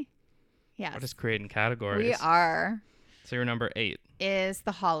 rom-dramedy. Yes. We're just creating categories. We are. So you're number 8. Is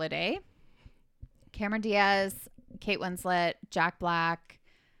The Holiday. Cameron Diaz, Kate Winslet, Jack Black,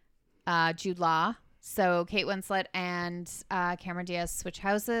 Jude Law. So Kate Winslet and Cameron Diaz switch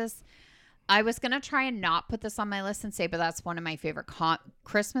houses. I was going to try and not put this on my list and say, but that's one of my favorite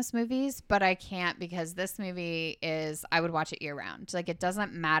Christmas movies, but I can't because this movie I would watch it year round. Like, it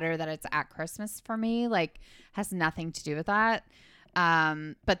doesn't matter that it's at Christmas for me. Like, has nothing to do with that.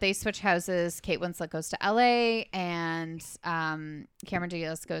 But they switch houses. Kate Winslet goes to LA and Cameron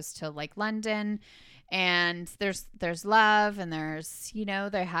Diaz goes to like London, and there's love, and there's,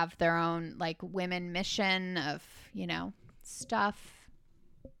 they have their own like women mission of, stuff.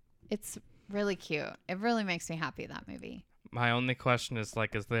 It's really cute. It really makes me happy, that movie. My only question is,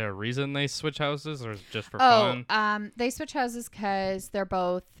 like, is there a reason they switch houses, or is it just for fun? They switch houses because they're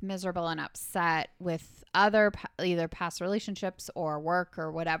both miserable and upset with other either past relationships or work or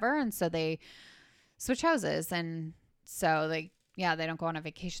whatever, and so they switch houses. And so they don't go on a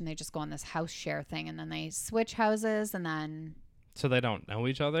vacation. They just go on this house share thing, and then they switch houses, and then So they don't know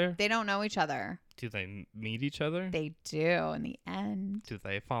each other? they don't know each other. Do they meet each other? They do in the end. Do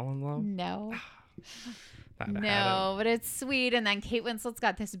they fall in love? No. That had No, but it's sweet. And then Kate Winslet's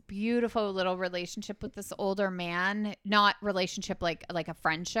got this beautiful little relationship with this older man, not relationship like a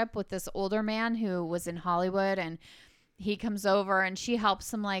friendship, with this older man who was in Hollywood, and he comes over and she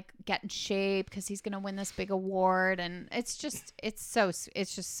helps him like get in shape because he's going to win this big award. And it's just so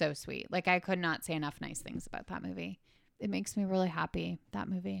sweet. Like, I could not say enough nice things about that movie. It makes me really happy, that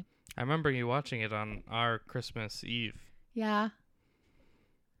movie. I remember you watching it on our Christmas Eve. Yeah.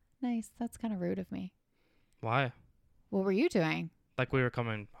 Nice. That's kind of rude of me. Why? What were you doing? Like we were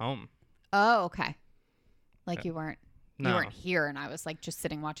coming home. Oh, okay. Like you weren't No. here, and I was like just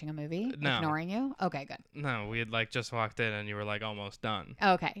sitting watching a movie, No. ignoring you. Okay, good. No, we had like just walked in and you were like almost done.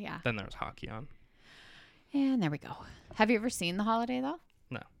 Okay, yeah. Then there was hockey on. And there we go. Have you ever seen The Holiday though?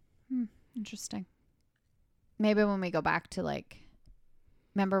 No. Interesting. Maybe when we go back to like,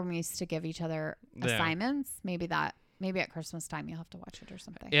 remember when we used to give each other Yeah. assignments? Maybe at Christmas time you'll have to watch it or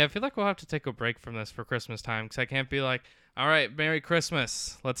something. Yeah, I feel like we'll have to take a break from this for Christmas time because I can't be like, all right, Merry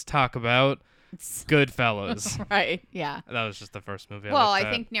Christmas. Let's talk about Goodfellas. Right. Yeah. That was just the first movie. Well, looked I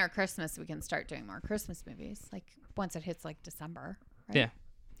at. think near Christmas we can start doing more Christmas movies. Like once it hits like December. Right? Yeah.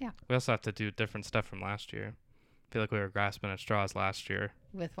 Yeah. We also have to do different stuff from last year. I feel like we were grasping at straws last year.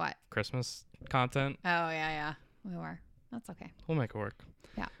 With what? Christmas content. Oh yeah. We were. That's okay. We'll make it work.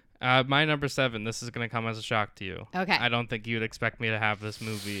 Yeah. My number 7. This is going to come as a shock to you. Okay. I don't think you'd expect me to have this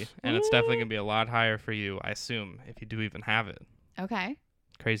movie. And it's definitely going to be a lot higher for you, I assume, if you do even have it. Okay.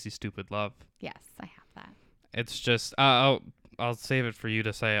 Crazy Stupid Love. Yes, I have that. It's just I'll save it for you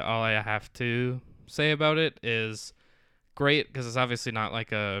to say. All I have to say about it is great because it's obviously not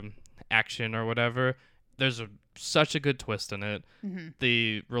like a action or whatever. There's such a good twist in it. Mm-hmm.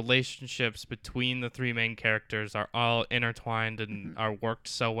 The relationships between the 3 main characters are all intertwined and are worked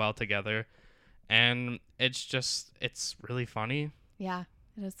so well together. And it's really funny. Yeah,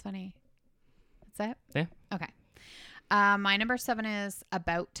 it is funny. That's it? Yeah. Okay. My number 7 is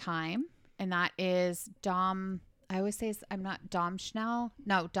About Time, and that is Dom. I always say I'm not Dom Schnell.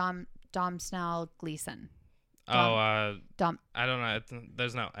 No, Dom Schnell Gleason. Dom, Dom. I don't know.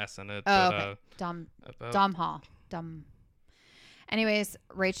 There's no S in it. Oh, but, okay. Dom about- Hall. Anyways,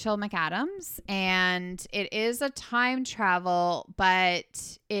 Rachel McAdams, and it is a time travel,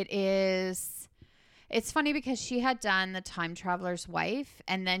 but it's funny because she had done The Time Traveler's Wife,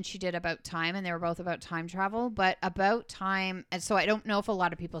 and then she did About Time, and they were both about time travel, but About Time, and so I don't know if a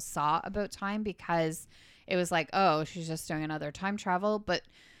lot of people saw About Time because it was like, oh, she's just doing another time travel, but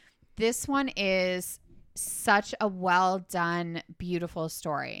this one is such a well done, beautiful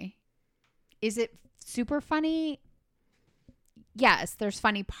story. Is it super funny? Yes, there's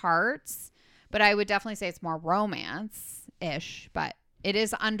funny parts, but I would definitely say it's more romance-ish, but it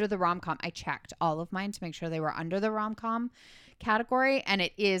is under the rom-com. I checked all of mine to make sure they were under the rom-com category, and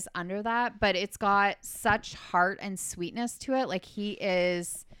it is under that, but it's got such heart and sweetness to it. Like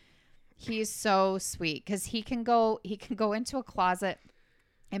he's so sweet because he can go into a closet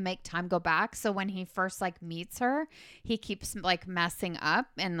and make time go back. So when he first like meets her, he keeps like messing up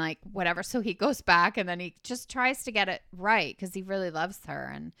and like whatever. So he goes back and then he just tries to get it right because he really loves her.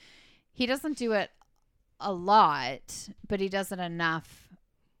 And he doesn't do it a lot, but he does it enough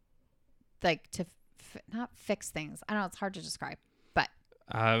like to not fix things. I don't know. It's hard to describe, but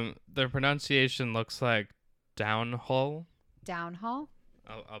the pronunciation looks like Downhull. Downhall.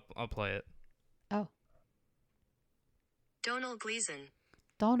 I'll play it. Oh, Donal Gleason.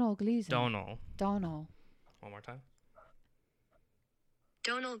 Donal Gleason. Donal. One more time.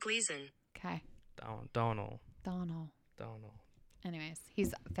 Donal Gleason. Okay. Donal. Anyways,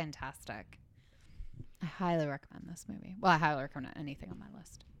 he's fantastic. I highly recommend this movie. Well, I highly recommend anything on my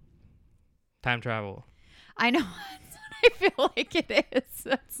list. Time travel. I know. That's what I feel like it is.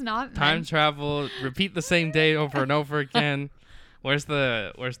 That's not Time meant. travel. Repeat the same day over and over again. Where's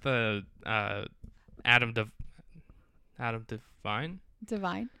the Adam Devine?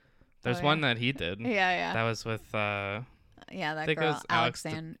 Divine. There's Oh, one yeah. that he did. Yeah. That was with Yeah, I that think it girl, was Alex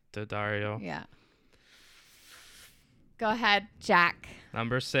Alexand. Daddario. Yeah. Go ahead, Jack.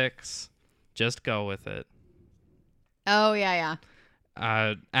 Number 6. Just go with it. Oh, yeah.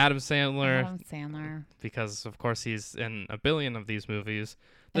 Adam Sandler, Adam Sandler. because of course he's in a billion of these movies.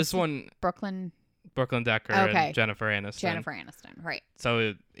 This It's one, Brooklyn. Brooklyn Decker Okay. and Jennifer Aniston. Jennifer Aniston. Right.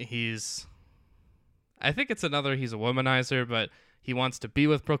 So I think it's another, he's a womanizer, but he wants to be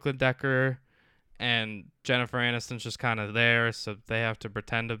with Brooklyn Decker, and Jennifer Aniston's just kind of there, so they have to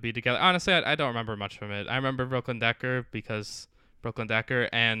pretend to be together. Honestly, I don't remember much from it. I remember Brooklyn Decker because Brooklyn Decker,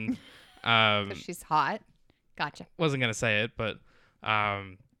 and 'Cause she's hot. Gotcha. wasn't gonna say it, but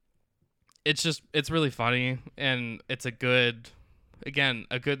it's really funny, and it's a good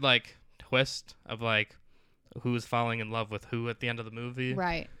like twist of like who's falling in love with who at the end of the movie.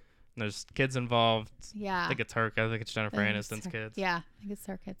 Right. And there's kids involved. Yeah. I think it's her. I think it's Jennifer I think it's Aniston's her- kids. Yeah. I think it's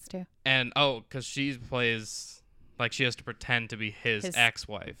their kids too. And because she plays like she has to pretend to be his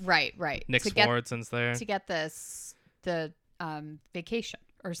ex-wife. Right. Nick Swartzen's there. To get the vacation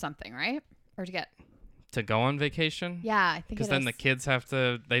or something, right? Or to get. To go on vacation. Yeah, I think Because it then is. the kids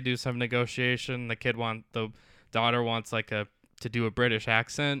they do some negotiation. The daughter wants to do a British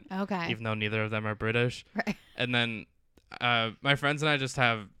accent. Okay. Even though neither of them are British. Right. And then my friends and I just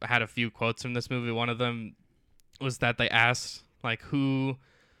have had a few quotes from this movie. One of them was that they asked like who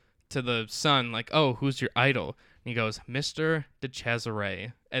to the son, like, oh, who's your idol? And he goes, Mr. de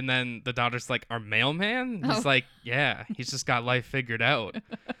Cesare. And then the daughter's like, our mailman? He's like, yeah, he's just got life figured out.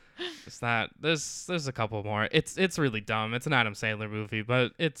 It's that there's a couple more. It's really dumb. It's an Adam Sandler movie,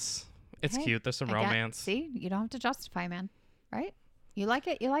 but it's Hey, cute. There's some I get- romance. See, you don't have to justify, man. Right? You like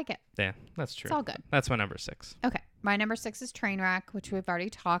it, you like it. Yeah, that's true. It's all good. That's my number 6. Okay. My number 6 is Trainwreck, which we've already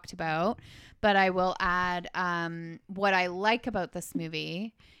talked about. But I will add what I like about this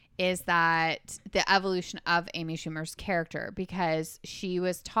movie is that the evolution of Amy Schumer's character, because she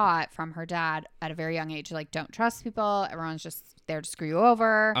was taught from her dad at a very young age, like, don't trust people. Everyone's just there to screw you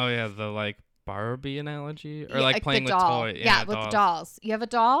over. Oh yeah, the like Barbie analogy, or Yeah, like playing the with doll. toys. Yeah, with the dolls. dolls. You have a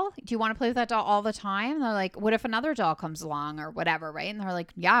doll? Do you want to play with that doll all the time? And they're like, what if another doll comes along or whatever, right? And they're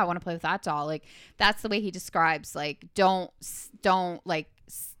like, yeah, I want to play with that doll. Like, that's the way he describes, like, don't like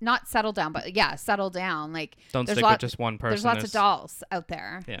not settle down, but yeah, settle down. Like, Don't there's stick with just one person. there's lots of dolls out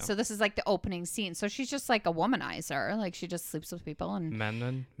there. Yeah. So this is like the opening scene. So she's just like a womanizer. Like, she just sleeps with people and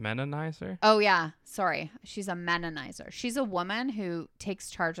Menonizer. oh yeah, sorry. She's a menonizer. She's a woman who takes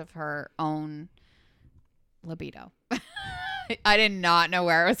charge of her own libido. I did not know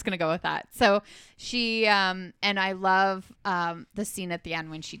where I was going to go with that. So she, and I love the scene at the end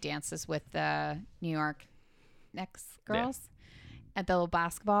when she dances with the New York Knicks girls at the little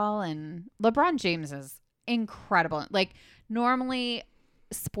basketball. And LeBron James is incredible. Like, normally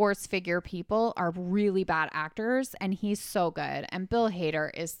sports figure people are really bad actors, and he's so good. And Bill Hader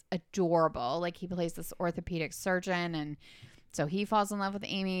is adorable. Like, he plays this orthopedic surgeon, and so he falls in love with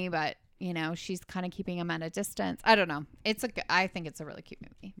Amy, but you know, she's kind of keeping him at a distance. I don't know. I think it's a really cute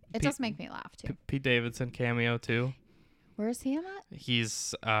movie. It does make me laugh too. Pete Davidson cameo too. Where is he at?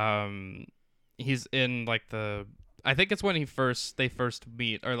 He's in like I think it's when they first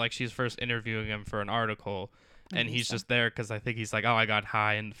meet, or like she's first interviewing him for an article, and he's just there because I think he's like, oh, I got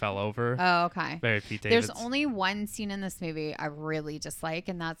high and fell over. Oh, okay. Very Pete Davidson. There's only one scene in this movie I really dislike,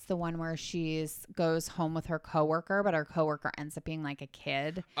 and that's the one where goes home with her coworker, but her coworker ends up being like a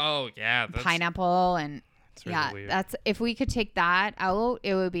kid. Oh yeah, Pineapple and it's really yeah, weird. that's if we could take that out,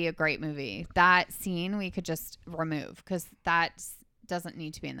 it would be a great movie. That scene we could just remove because that doesn't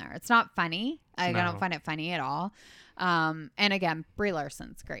need to be in there. It's not funny. I don't find it funny at all. And again, Brie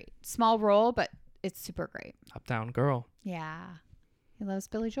Larson's great. Small role, but it's super great. Uptown Girl. Yeah. He loves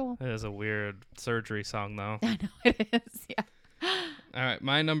Billy Joel. It is a weird surgery song though. I know it is. Yeah. All right,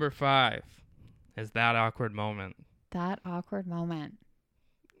 my number 5 is That Awkward Moment. That awkward moment.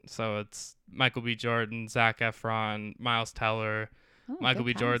 So it's Michael B. Jordan, Zac Efron, Miles Teller. Oh, Michael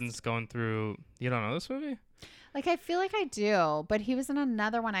B. good Jordan's cast. going through. You don't know this movie? Like, I feel like I do, but he was in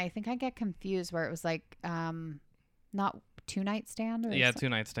another one. I think I get confused where it was like, not Two Night Stand or Yeah, so- Two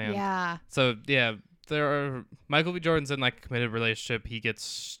Night Stand. Yeah. So yeah, Michael B. Jordan's in like a committed relationship. He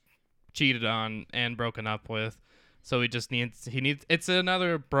gets cheated on and broken up with. So it's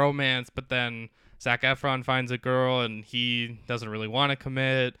another bromance, but then Zac Efron finds a girl and he doesn't really want to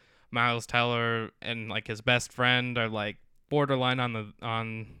commit. Miles Teller and like his best friend are like borderline on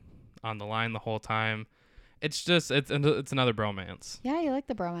the line the whole time. It's another bromance. Yeah, you like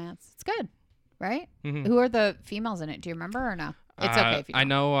the bromance. It's good, right? Mhm. Who are the females in it? Do you remember or no? It's okay if you I don't.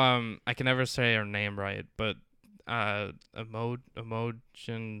 know. I can never say her name right, but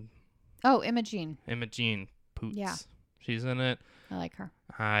Imogene. Imogene Poots. Yeah. She's in it. I like her.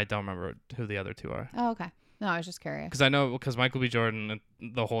 I don't remember who the other two are. Oh, okay. No, I was just curious. Because Michael B. Jordan,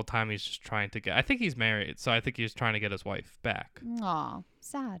 the whole time he's just trying to get. I think he's married, so I think he's trying to get his wife back. Aw,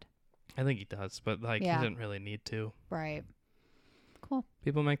 sad. I think he does, but like Yeah. he didn't really need to. Right. Cool.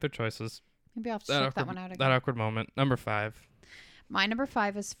 People make their choices. Maybe I'll have to check that one out again. That awkward moment. Number 5. My number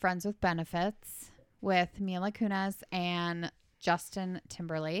 5 is Friends with Benefits with Mila Kunis and Justin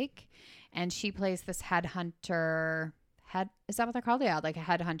Timberlake. And she plays this headhunter. Is that what they're called? Yeah, like a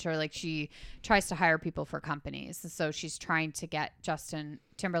headhunter. Like, she tries to hire people for companies. So she's trying to get Justin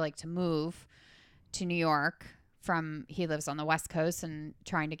Timberlake to move to New York he lives on the West Coast, and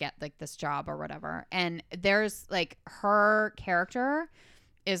trying to get like this job or whatever. And there's like, her character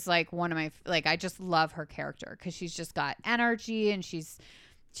is like one of my, like, I just love her character because she's just got energy, and she's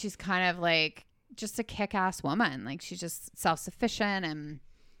kind of like just a kick-ass woman. Like, she's just self-sufficient, and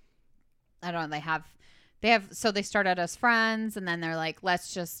I don't know, so they start out as friends, and then they're like,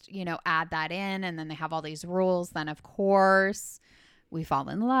 let's just, add that in. And then they have all these rules. Then of course we fall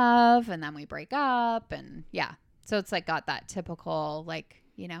in love, and then we break up, and yeah. So it's like got that typical, like,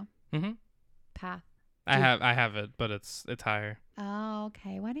 Mm-hmm. path. I have it, but it's higher. Oh,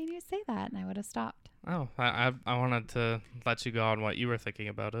 okay. Why didn't you say that? And I would have stopped. Oh, I wanted to let you go on what you were thinking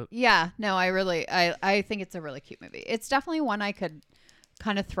about it. Yeah, no, I think it's a really cute movie. It's definitely one I could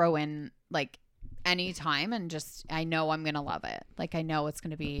kind of throw in like any time and just I know I'm gonna love it. Like I know it's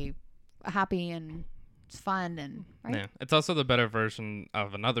gonna be happy and it's fun and right. Yeah, it's also the better version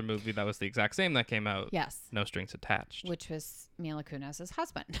of another movie that was the exact same that came out. Yes, No Strings Attached. which was Mila Kunis's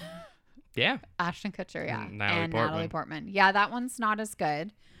husband. Yeah. Ashton Kutcher, yeah, And Natalie Portman. Yeah, that one's not as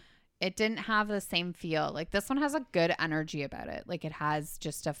good. It didn't have the same feel. Like this one has a good energy about it. Like it has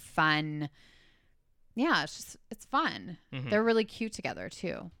just a fun. Yeah, it's fun. Mm-hmm. They're really cute together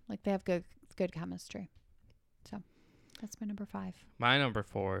too. Like they have good chemistry. So that's my number 5. My number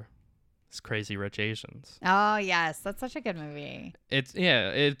 4 is Crazy Rich Asians. Oh yes, that's such a good movie.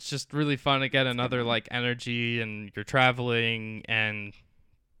 It's just really fun to get another like energy, and you're traveling and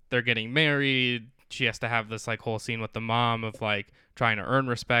they're getting married. She has to have this like whole scene with the mom of like trying to earn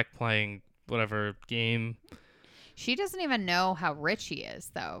respect playing whatever game. She doesn't even know how rich he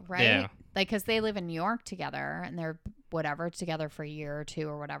is though, right? Yeah. Like because they live in New York together and they're whatever together for a year or two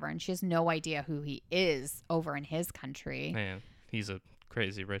or whatever, and she has no idea who he is over in his country. Man, he's a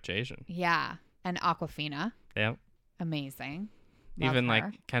crazy rich Asian. Yeah, and Aquafina, Yeah. amazing. Love Even her.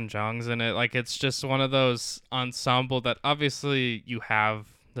 like Ken Jeong's in it. Like it's just one of those ensemble that obviously you have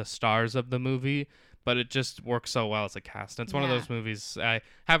the stars of the movie, but it just works so well as a cast. And it's one of Yeah. those movies I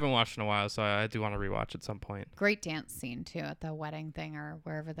haven't watched in a while, so I do want to rewatch at some point. Great dance scene too at the wedding thing or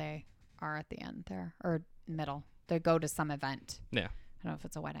wherever they are at the end there or middle. They go to some event. Yeah. I don't know if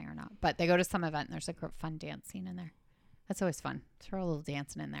it's a wedding or not, but they go to some event and there's a fun dance scene in there. That's always fun. Throw a little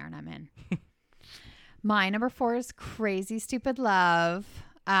dancing in there and I'm in. My number 4 is Crazy Stupid Love.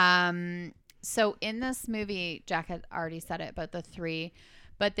 So in this movie, Jack had already said it, but the 3,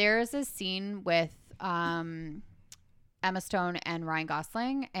 but there is a scene with Emma Stone and Ryan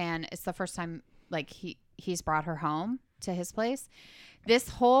Gosling, and it's the first time like he's brought her home to his place. This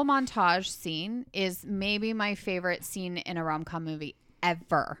whole montage scene is maybe my favorite scene in a rom-com movie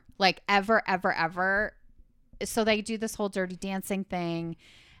ever. Like ever. So they do this whole dirty dancing thing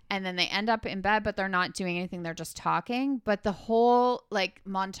and then they end up in bed, but they're not doing anything. They're just talking. But the whole like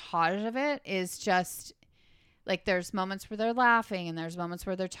montage of it is just like there's moments where they're laughing and there's moments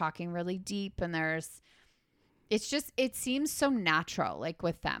where they're talking really deep and it seems so natural like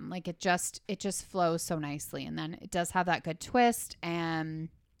with them. Like it just flows so nicely. And then it does have that good twist and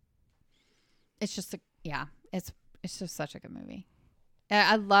it's just it's just such a good movie.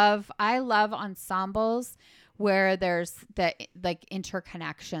 I love ensembles where there's the like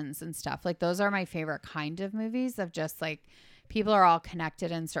interconnections and stuff. Like those are my favorite kind of movies of just like people are all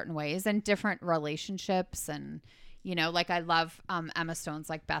connected in certain ways and different relationships. And you know, like I love Emma Stone's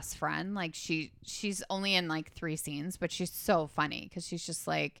like best friend. Like she's only in like 3 scenes, but she's so funny because she's just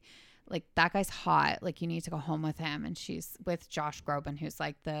like that guy's hot. Like you need to go home with him. And she's with Josh Groban, who's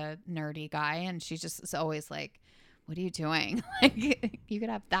like the nerdy guy, and she just is always like, "What are you doing? Like you could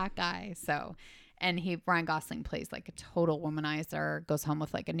have that guy." So, and Ryan Gosling plays like a total womanizer, goes home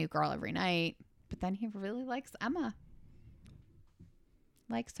with like a new girl every night, but then he really likes Emma.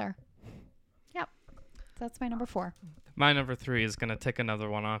 Likes her. Yep. That's my number 4. My number 3 is gonna tick another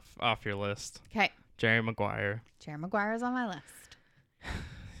one off your list. Okay. Jerry Maguire. Jerry Maguire is on my list.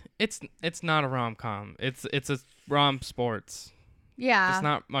 It's not a rom-com. It's a rom sports. Yeah. It's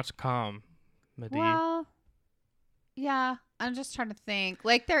not much comedy. Well, yeah. I'm just trying to think.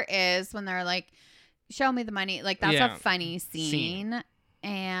 Like there is when they're like, "Show me the money." Like that's a funny scene.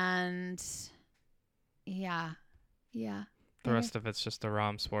 And yeah. The rest of it's just a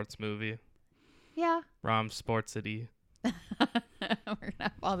rom sports movie. Yeah. Rom sportsity. We're gonna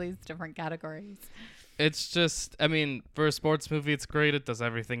have all these different categories. It's just, I mean, for a sports movie, it's great. It does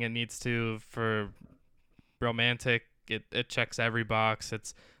everything it needs to. For romantic, it checks every box.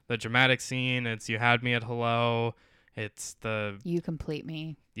 It's the dramatic scene. It's You Had Me at Hello. It's the You Complete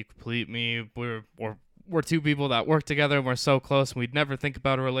Me. You Complete Me. We're 2 people that work together and we're so close and we'd never think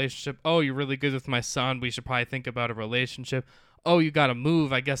about a relationship. Oh, you're really good with my son. We should probably think about a relationship. Oh, you got to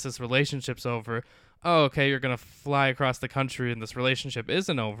move. I guess this relationship's over. Oh, okay, you're going to fly across the country and this relationship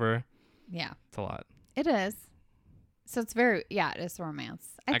isn't over. Yeah. It's a lot. It is. So it's it is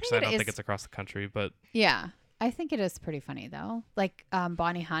romance. Actually, I don't think it's across the country, but... Yeah. I think it is pretty funny, though. Like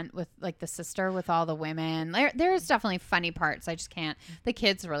Bonnie Hunt with like the sister with all the women. There's definitely funny parts. I just can't. The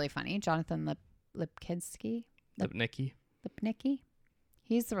kid's really funny. Jonathan Lipnicki.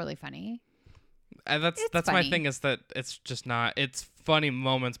 He's really funny. That's funny. my thing is that it's just not. It's funny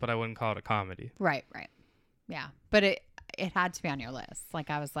moments, but I wouldn't call it a comedy. Right. Yeah. But it had to be on your list. Like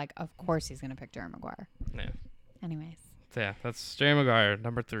I was like, of course he's gonna pick Jerry Maguire. Yeah. Anyways, So yeah, that's Jerry Maguire,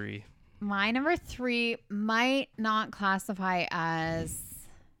 number 3. my number 3 might not classify as.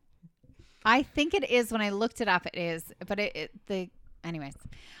 I think it is when I looked it up. It is, but anyways,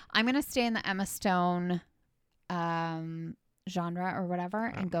 I'm gonna stay in the Emma Stone genre or whatever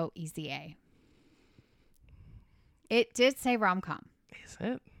and go Easy A. It did say rom-com. Is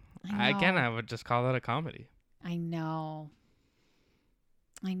it? I know. Again, I would just call that a comedy. I know,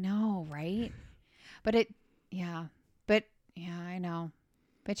 right? But I know.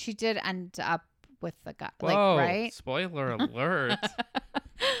 But she did end up with the guy, Whoa, right? Spoiler alert.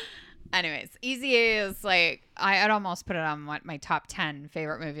 Anyways, Easy A is like, I'd almost put it on my top 10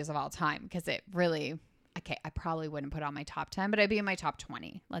 favorite movies of all time because it really, okay, I probably wouldn't put it on my top 10, but I'd be in my top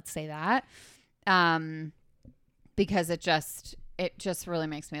 20. Let's say that. Because it just really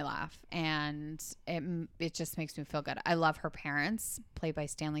makes me laugh and it just makes me feel good. I love her parents, played by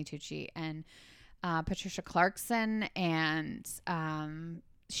Stanley Tucci and Patricia Clarkson, and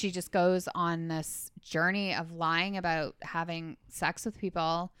she just goes on this journey of lying about having sex with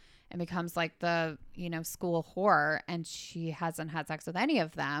people and becomes like the, school whore, and she hasn't had sex with any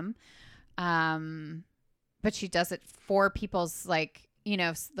of them. But she does it for people's like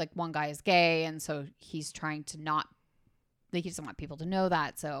one guy is gay, and so he's trying to not, like, he doesn't want people to know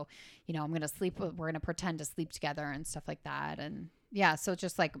that. So, we're going to pretend to sleep together and stuff like that. And yeah, so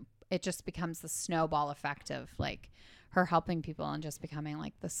just like, it just becomes the snowball effect of like her helping people and just becoming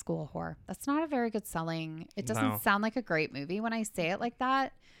like the school whore. That's not a very good selling. It doesn't sound like a great movie when I say it like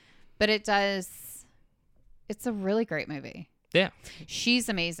that, but it does. It's a really great movie. Yeah. She's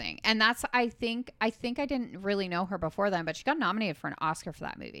amazing. And that's, I think I didn't really know her before then, but she got nominated for an Oscar for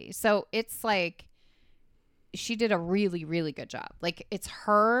that movie. So it's like, she did a really, really good job. Like, it's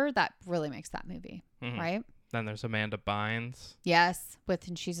her that really makes that movie. Mm-hmm. Right. Then there's Amanda Bynes. Yes.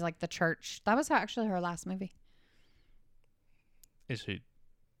 And she's like the church. That was actually her last movie. Is she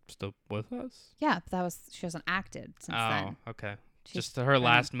still with us? Yeah. She hasn't acted since then. Oh, okay. Just her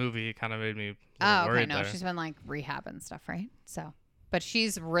last movie kind of made me worried. No, she's been like rehab and stuff, right? So, but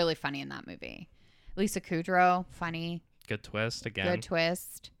she's really funny in that movie. Lisa Kudrow, funny. Good twist again. Good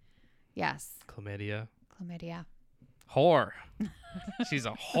twist. Yes. Chlamydia. Whore. She's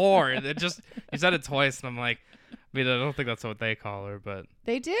a whore. You said it twice, and I'm like, I don't think that's what they call her, but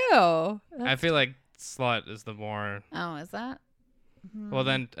they do. I feel like slut is the more. Oh, is that? Well,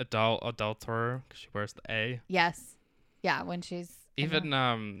 then adulterer, because she wears the A. Yes. Yeah, when she's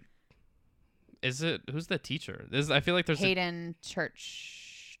even is it who's the teacher? I feel like there's Hayden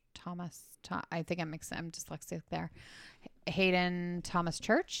Church Thomas. I think I'm dyslexic there. Hayden Thomas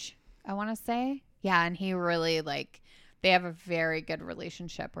Church, I want to say. Yeah, and he really they have a very good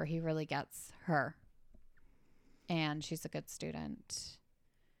relationship where he really gets her, and she's a good student.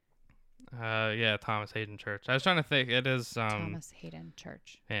 Yeah, Thomas Hayden Church. I was trying to think. It is Thomas Hayden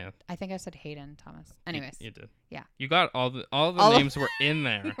Church. Yeah. I think I said Hayden Thomas. Anyways. You did. Yeah. You got all the names were in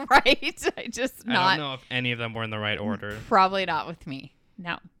there. Right. I don't know if any of them were in the right order. Probably not with me.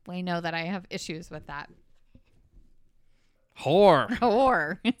 No. We know that I have issues with that.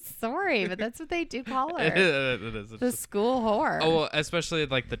 Whore. Sorry, but that's what they do call her. It is. The school whore. Oh, especially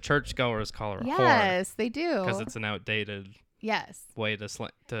like the churchgoers call her whore. Yes, they do. Because it's an outdated way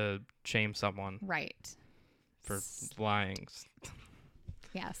to shame someone. Right. For lying.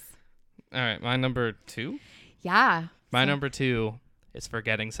 Yes. All right, my number 2? Yeah. My number 2 is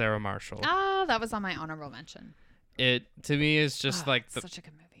Forgetting Sarah Marshall. Oh, that was on my honorable mention. It, to me, is just such a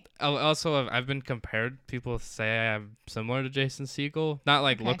good movie. Also, I've been compared. People say I'm similar to Jason Segel. Not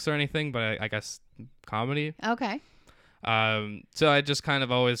like looks or anything, but I guess comedy. Okay. So I just kind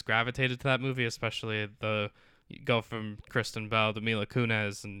of always gravitated to that movie, especially you go from Kristen Bell to Mila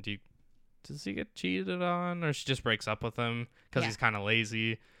Kunis, and does he get cheated on, or she just breaks up with him because he's kind of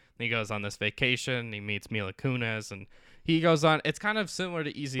lazy. And he goes on this vacation, and he meets Mila Kunis, and he goes on. It's kind of similar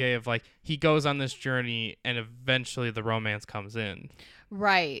to Easy A, of like he goes on this journey, and eventually the romance comes in.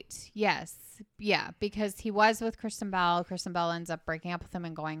 Right. Yes. Yeah, because he was with Kristen Bell. Kristen Bell ends up breaking up with him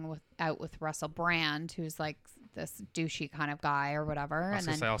and going out with Russell Brand, who's like this douchey kind of guy or whatever. And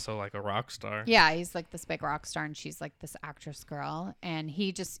then also like a rock star. Yeah, he's like this big rock star, and she's like this actress girl, and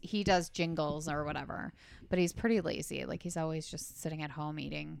he does jingles or whatever, but he's pretty lazy. Like he's always just sitting at home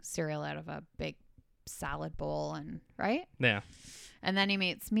eating cereal out of a big salad bowl, and right. Yeah. And then he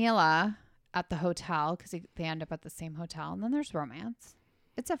meets Mila at the hotel because they end up at the same hotel, and then there's romance.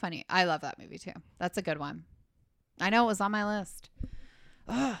 I love that movie too. That's a good one. I know it was on my list.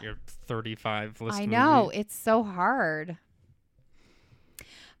 Your 35 list. I know. It's so hard.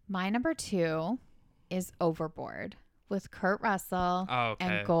 My number 2 is Overboard with Kurt Russell Oh, okay.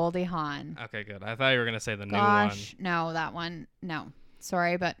 and Goldie Hawn. Okay, good. I thought you were gonna say the new Gosh, no, that one, no.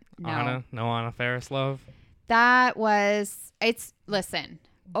 Sorry, but no. Anna Faris love. That was, listen,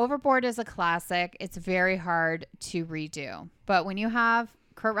 Overboard is a classic. It's very hard to redo. But when you have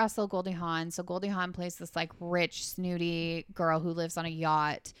Kurt Russell, Goldie Hawn, so Goldie Hawn plays this like rich, snooty girl who lives on a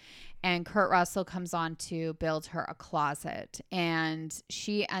yacht, and Kurt Russell comes on to build her a closet, and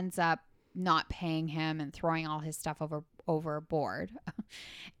she ends up not paying him and throwing all his stuff overboard.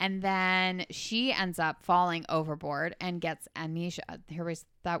 And then she ends up falling overboard and gets amnesia. Here was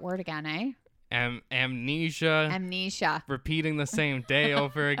that word again, eh? Amnesia. Repeating the same day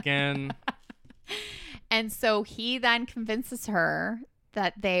over again. And so he then convinces her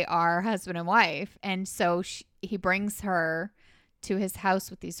that they are husband and wife. And so he brings her to his house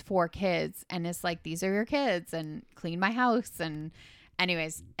with these 4 kids and is like, these are your kids, and clean my house. And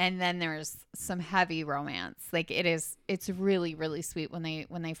anyways, and then there's some heavy romance. Like it's really, really sweet when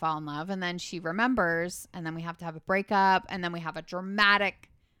they fall in love. And then she remembers, and then we have to have a breakup, and then we have a dramatic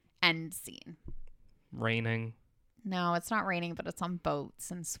end scene. Raining. No, it's not raining, but it's on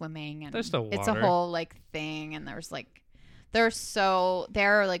boats and swimming, and there's still water. It's a whole like thing, and they're like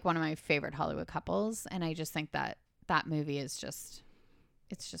one of my favorite Hollywood couples, and I just think that movie is just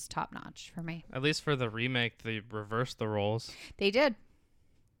top notch for me. At least for the remake, they reversed the roles. They did.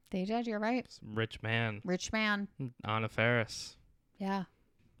 You're right. Rich man. Anna Faris. Yeah.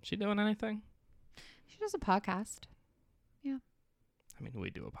 She doing anything? She does a podcast. Yeah. I mean, we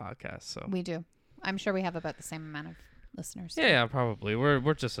do a podcast, so we do. I'm sure we have about the same amount of listeners. Yeah, probably.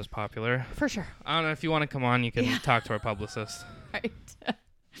 We're just as popular. For sure. I don't know, if you want to come on, you can talk to our publicist. Right.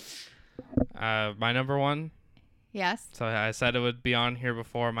 My number one. Yes. So I said it would be on here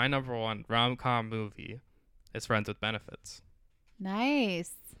before. My number one rom-com movie is Friends with Benefits.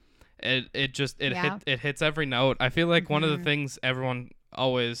 Nice. It hits every note. I feel like one of the things everyone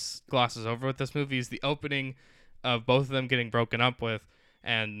always glosses over with this movie is the opening of both of them getting broken up with,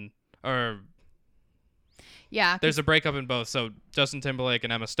 yeah, there's a breakup in both. So Justin Timberlake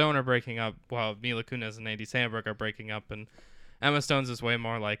and Emma Stone are breaking up, while Mila Kunis and Andy Samberg are breaking up, and Emma Stone's is way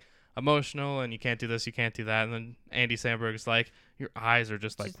more like emotional and you can't do this, you can't do that, and then Andy Samberg's like, your eyes are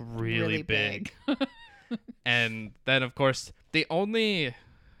just like really big. And then of course the only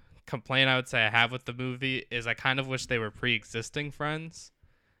complaint I would say I have with the movie is I kind of wish they were pre-existing friends,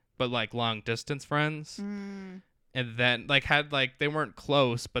 but like long distance friends. And then they weren't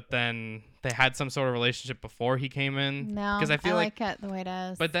close, but then they had some sort of relationship before he came in. No, because I feel like it the way it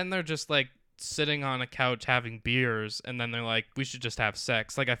is. But then they're just like sitting on a couch having beers, and then they're like, we should just have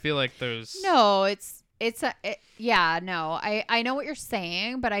sex. Like, I feel like there's no, I know what you're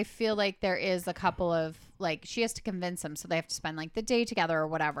saying, but I feel like there is a couple of like, she has to convince him, so they have to spend like the day together or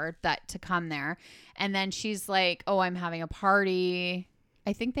whatever that to come there, and then she's like, oh, I'm having a party.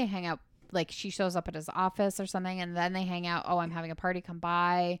 I think they hang out. Like, she shows up at his office or something, and then they hang out. Oh, I'm having a party. Come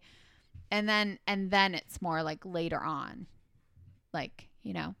by. And then it's more like later on. Like,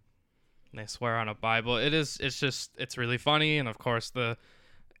 you know. They swear on a Bible. It's really funny. And, of course, the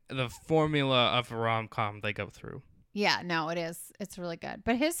formula of a rom-com they go through. Yeah, no, it is. It's really good.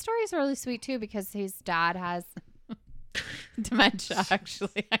 But his story is really sweet, too, because his dad has dementia,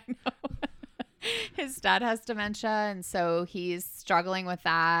 actually. I know. His dad has dementia, and so he's struggling with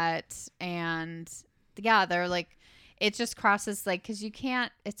that. And yeah, they're like, it just crosses like, because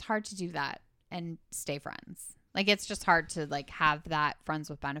it's hard to do that and stay friends. Like, it's just hard to like have that friends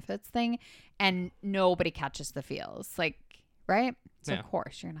with benefits thing, and nobody catches the feels, like, right? So of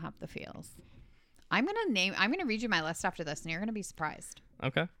course you're gonna have the feels. I'm gonna read you my list after this, and you're gonna be surprised.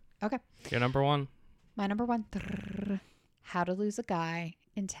 Okay. Your number one. My number one. How to Lose a Guy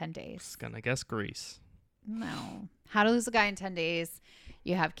in 10 Days. Just gonna guess Grease. No. How to Lose a Guy in 10 Days.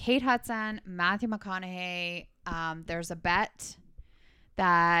 You have Kate Hudson, Matthew McConaughey. There's a bet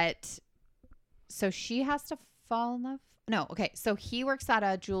that, so she has to fall in love. No, okay. So he works at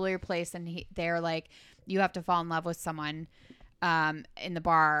a jewelry place, and they're like, you have to fall in love with someone in the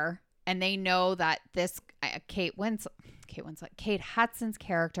bar, and they know that this Kate Hudson's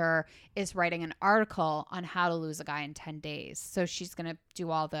character is writing an article on how to lose a guy in 10 days. So she's going to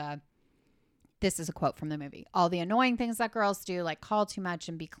do this is a quote from the movie, all the annoying things that girls do, like call too much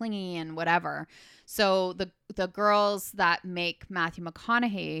and be clingy and whatever. So the girls that make Matthew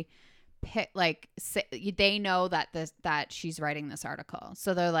McConaughey they know that she's writing this article.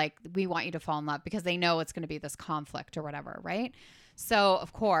 So they're like, we want you to fall in love, because they know it's going to be this conflict or whatever. Right. So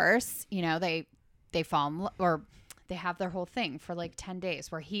of course, you know, they fall in love, or they have their whole thing for like 10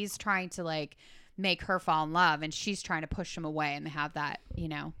 days where he's trying to like make her fall in love, and she's trying to push him away, and they have that, you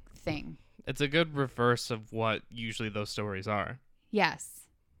know, thing. It's a good reverse of what usually those stories are. Yes.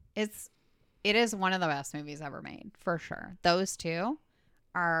 It is one of the best movies ever made, for sure. Those two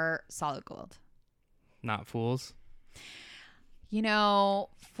are solid gold. Not Fools. You know,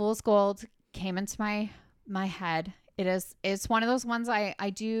 Fool's Gold came into my head. It's one of those ones I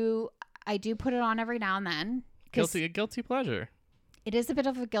do put it on every now and then. Guilty pleasure. It is a bit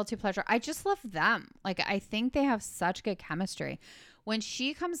of a guilty pleasure. I just love them. Like, I think they have such good chemistry. When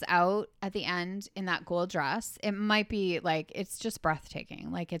she comes out at the end in that gold dress, it might be like, it's just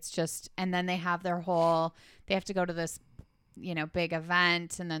breathtaking. Like, it's just, and then they have they have to go to this, you know, big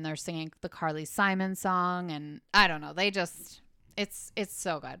event, and then they're singing the Carly Simon song, and I don't know. They just, it's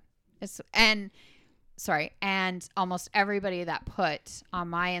so good. And almost everybody that put on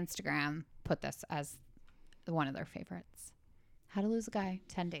my Instagram put this as one of their favorites. How to Lose a Guy,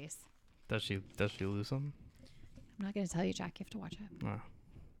 10 Days. Does she lose him? I'm not going to tell you, Jack. You have to watch it. Oh.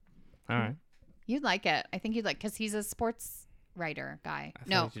 All right. You'd like it. I think you'd like, because he's a sports writer guy. I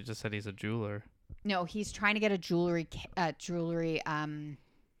thought you just said he's a jeweler. No, he's trying to get a jewelry.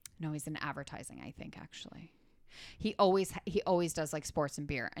 No, he's in advertising, I think, actually. He always does like sports and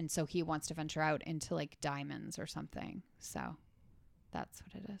beer, and so he wants to venture out into like diamonds or something. So that's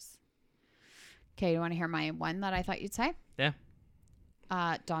what it is. Okay, you want to hear my one that I thought you'd say? Yeah.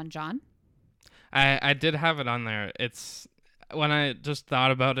 Don John. I did have it on there. It's when I just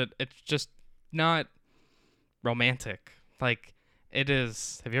thought about it, it's just not romantic. Like it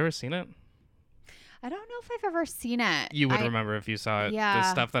is. Have you ever seen it? I don't know if I've ever seen it. You would remember if you saw it. Yeah.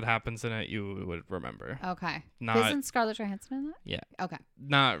 The stuff that happens in it, you would remember. Okay. Not, isn't Scarlett Johansson in that? Yeah. Okay.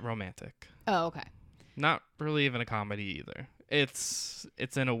 Not romantic. Oh, okay. Not really even a comedy either. It's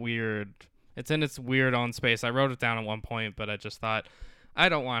in its weird own space. I wrote it down at one point, but I just thought I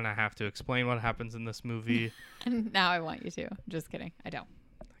don't want to have to explain what happens in this movie. Now I want you to. Just kidding. I don't.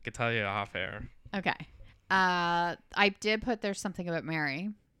 I could tell you off air. Okay. I did put There's Something About Mary.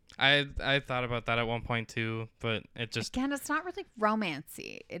 I thought about that at one point too, but it just again, it's not really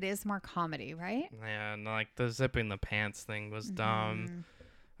romancy. It is more comedy, right? Yeah, and like the zipping the pants thing was dumb.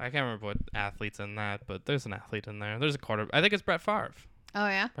 I can't remember what athlete's in that, but there's an athlete in there. There's a quarterback. I think it's Brett Favre. Oh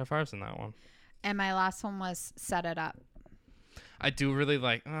yeah, Brett Favre's in that one. And my last one was Set It Up. I do really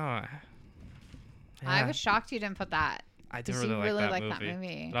like. Oh, yeah. I was shocked you didn't put that. I do really like that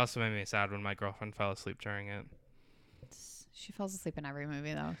movie. It also made me sad when my girlfriend fell asleep during it. She falls asleep in every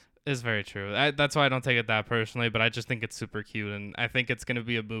movie, though. It's very true. That's why I don't take it that personally, but I just think it's super cute, and I think it's going to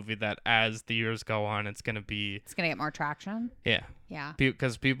be a movie that, as the years go on, it's going to get more traction. Yeah. Yeah.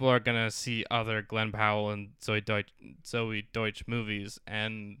 Because people are going to see other Glenn Powell and Zoe Deutsch movies,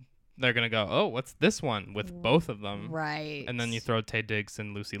 and they're going to go, oh, what's this one with both of them? Right. And then you throw Taye Diggs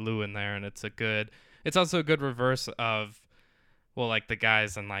and Lucy Liu in there, and it's also a good reverse of, well, like the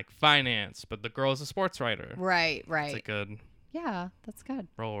guys in like finance, but the girl is a sports writer. Right. It's a good. Yeah, that's good.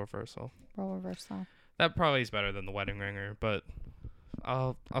 Role reversal. That probably is better than The Wedding Ringer, but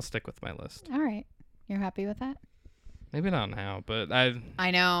I'll stick with my list. All right. You're happy with that? Maybe not now, but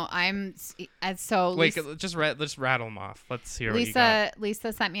I know. So wait, just rattle them off. Let's hear what you got.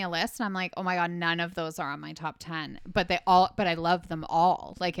 Lisa sent me a list, and I'm like, oh my god, none of those are on my top 10. But I love them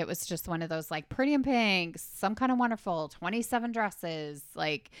all. Like it was just one of those like Pretty in Pink, Some Kind of Wonderful, 27 Dresses.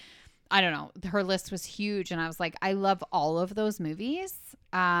 Like I don't know. Her list was huge, and I was like, I love all of those movies.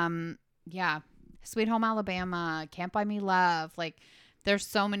 Yeah, Sweet Home Alabama, Can't Buy Me Love. Like there's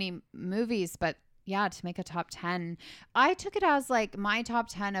so many movies, but. Yeah, to make a top 10. I took it as like my top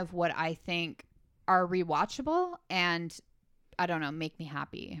 10 of what I think are rewatchable and I don't know, make me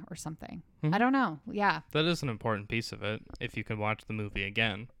happy or something. I don't know. Yeah. That is an important piece of it if you can watch the movie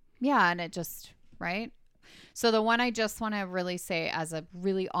again. Yeah, and it just, right? So the one I just want to really say as a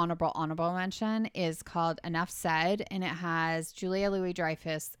really honorable mention is called Enough Said, and it has Julia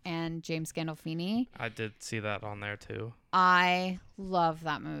Louis-Dreyfus and James Gandolfini. I did see that on there too. I love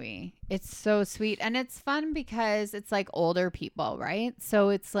that movie. It's so sweet, and it's fun because it's like older people, right? So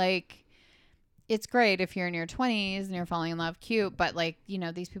it's like, it's great if you're in your 20s and you're falling in love, cute, but like, you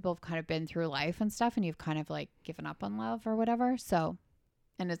know, these people have kind of been through life and stuff, and you've kind of like given up on love or whatever. So...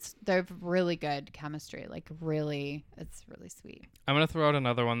 And they're really good chemistry. Like really, it's really sweet. I'm going to throw out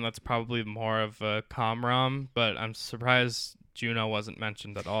another one that's probably more of a com-rom, but I'm surprised Juno wasn't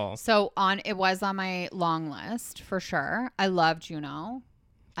mentioned at all. So it was on my long list for sure. I love Juno.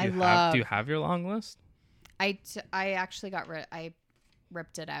 Do you have your long list? I actually I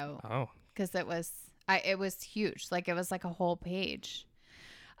ripped it out. Oh. Because it was huge. Like it was like a whole page.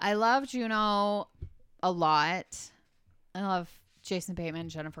 I love Juno a lot. I love Jason Bateman,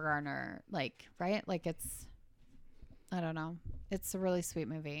 Jennifer Garner, like, right? Like I don't know. It's a really sweet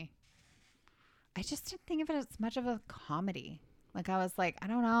movie. I just didn't think of it as much of a comedy. Like I was like, I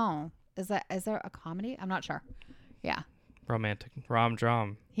don't know. Is there a comedy? I'm not sure. Yeah. Romantic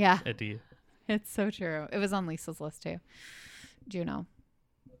rom-drom. Yeah. Idiot. It's so true. It was on Lisa's list too. Juno.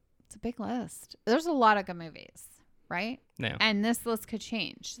 It's a big list. There's a lot of good movies, right? Yeah. And this list could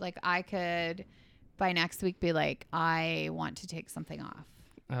change. Like I could by next week be like, I want to take something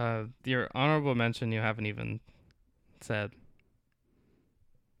off. Your honorable mention you haven't even said.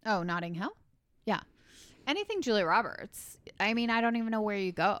 Oh, Notting Hill? Yeah. Anything Julia Roberts. I mean, I don't even know where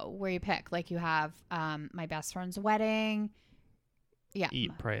you go, where you pick. Like you have My Best Friend's Wedding. Yeah.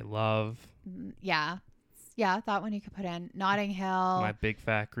 Eat, Pray, Love. Yeah. Yeah, that one you could put in. Notting Hill. My Big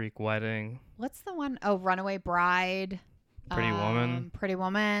Fat Greek Wedding. What's the one? Oh, Runaway Bride. Pretty Woman. Pretty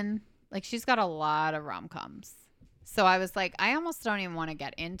Woman. Like she's got a lot of rom-coms. So I was like, I almost don't even want to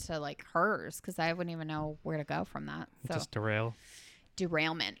get into like hers because I wouldn't even know where to go from that. So Just derail.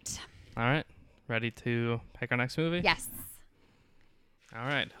 derailment. All right. Ready to pick our next movie? Yes. All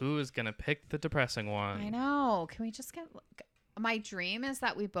right. Who is going to pick the depressing one? I know. Can we just get... My dream is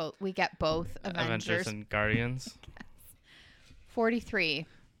that we get both Avengers and Guardians. 43.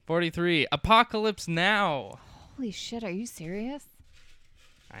 43. Apocalypse Now. Holy shit, are you serious?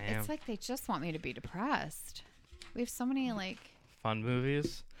 I am. It's like they just want me to be depressed. We have so many like Fun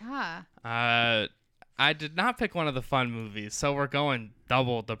movies. yeah. I did not pick one of the fun movies, so we're going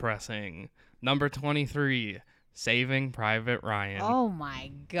double depressing. Number 23, Saving Private Ryan. Oh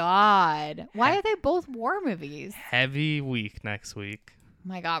my god. Why are they both war movies? Heavy week next week. Oh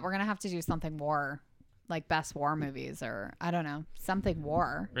my god, we're gonna have to do something war. Like best war movies or I don't know. Something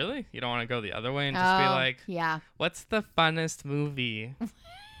war. Really? You don't want to go the other way and just be like, yeah. what's the funnest movie?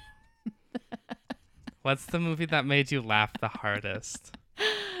 What's the movie that made you laugh the hardest?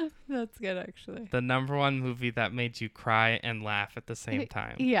 That's good actually. The number one movie that made you cry and laugh at the same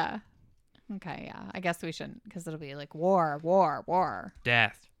time. Yeah. Okay, yeah. I guess we shouldn't because it'll be like war.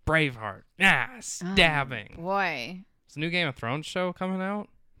 Death, Braveheart, stabbing. Oh, boy. Is a new Game of Thrones show coming out?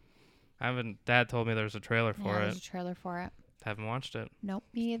 Dad told me there was a trailer for There's it. a trailer for it. Haven't watched it. Nope,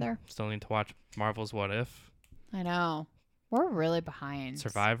 me either. Still need to watch Marvel's What If. I know. We're really behind.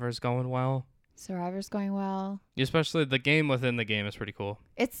 Survivor's going well. Survivor's going well. Especially the game within the game is pretty cool.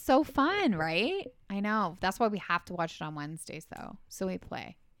 It's so fun, right? I know. That's why we have to watch it on Wednesdays, though. So we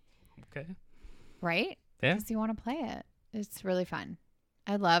play. Okay. Right? Yeah. Because you want to play it. It's really fun.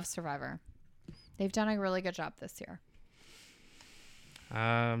 I love Survivor. They've done a really good job this year.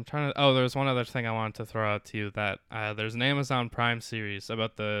 I'm trying to. Oh, there's one other thing I wanted to throw out to you that there's an Amazon Prime series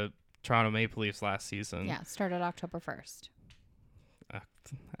about the Toronto Maple Leafs last season. Yeah, started October 1st.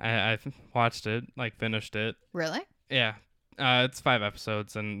 I watched it, like finished it. Really? Yeah. It's 5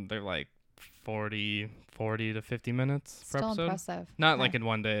 episodes and they're like 40 to 50 minutes per Still episode. impressive. Not Okay. like in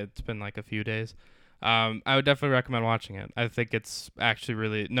one day. It's been like a few days. I would definitely recommend watching it. I think it's actually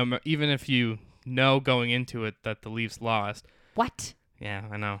really even if you know going into it that the Leafs lost. What? Yeah,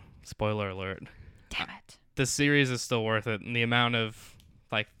 I know. Spoiler alert. Damn it. The series is still worth it, and the amount of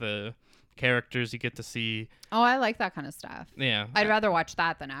like the characters you get to see. Oh, I like that kind of stuff. Yeah, I'd rather watch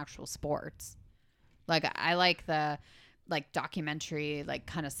that than actual sports. Like I like the like documentary like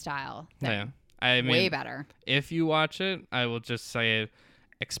kind of style thing. yeah. I mean, way better. If you watch it, I will just say,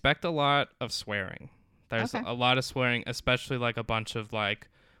 expect a lot of swearing. There's Okay. a lot of swearing, especially like a bunch of like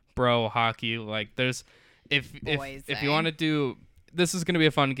bro hockey. Like there's if Boys, if eh? you want to do. This is going to be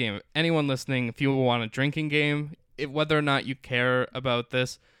a fun game. Anyone listening, if you want a drinking game, whether or not you care about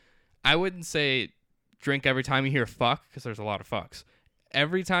this, I wouldn't say drink every time you hear fuck, because there's a lot of fucks.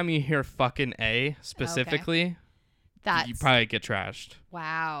 Every time you hear fucking A specifically, That's you probably get trashed.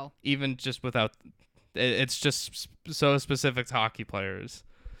 wow. Even just without, it's just so specific to hockey players.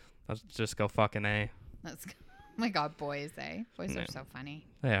 Let's just go fucking A. That's oh my god, boys, eh? Boys Yeah. are so funny.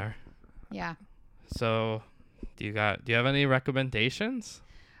 They are. Yeah. So, do you have any recommendations?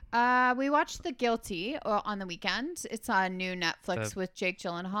 We watched The Guilty on the weekend. It's on new Netflix with Jake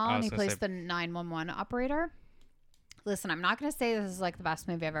Gyllenhaal, and he plays the 911 operator. Listen, I'm not going to say this is like the best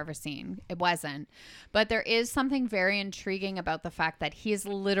movie I've ever seen. It wasn't. But there is something very intriguing about the fact that he is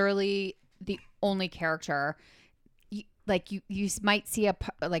literally the only character. You might see a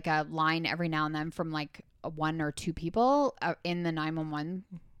line every now and then from like one or two people in the 911.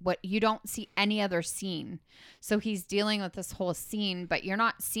 What you don't see any other scene. So he's dealing with this whole scene, but you're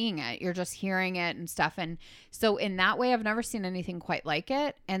not seeing it. You're just hearing it and stuff. And so in that way, I've never seen anything quite like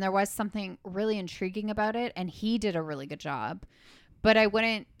it. And there was something really intriguing about it. And he did a really good job. But I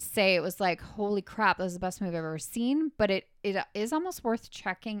wouldn't say it was like, holy crap, that was the best movie I've ever seen. But it is almost worth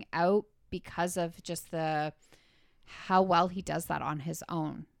checking out because of just how well he does that on his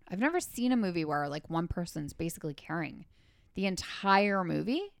own. I've never seen a movie where like one person's basically carrying the entire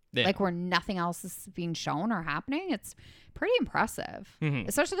movie. Yeah. Like where nothing else is being shown or happening. It's pretty impressive. Mhm.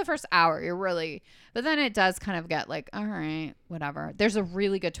 Especially the first hour. You're really, but then it does kind of get like, all right, whatever. There's a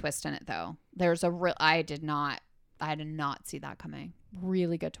really good twist in it though. I did not see that coming.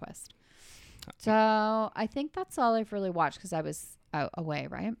 Really good twist. So I think that's all I've really watched because I was out away,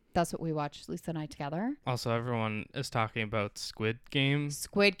 right? That's what we watched, Lisa and I together. Also, everyone is talking about Squid Game.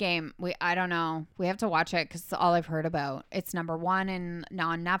 Squid Game. I don't know. We have to watch it because it's all I've heard about. It's number one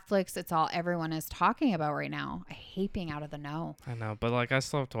on Netflix. It's all everyone is talking about right now. I hate being out of the know. I know, but like I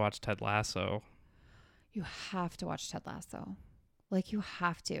still have to watch Ted Lasso. You have to watch Ted Lasso. Like you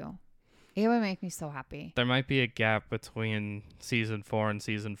have to. It would make me so happy. There might be a gap between season 4 and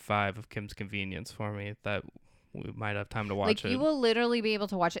season 5 of Kim's Convenience for me that we might have time to watch like it. you will literally be able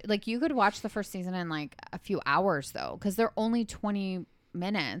to watch it. Like you could watch the first season in like a few hours though, because they're only 20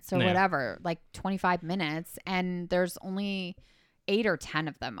 minutes or whatever, like 25 minutes, and there's only 8 or 10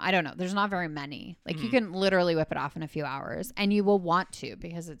 of them. I don't know. There's not very many. Like you can literally whip it off in a few hours, and you will want to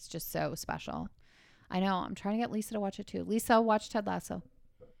because it's just so special. I know. I'm trying to get Lisa to watch it too. Lisa, watch Ted Lasso.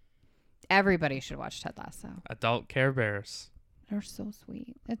 Everybody should watch Ted Lasso. Adult Care Bears. They're so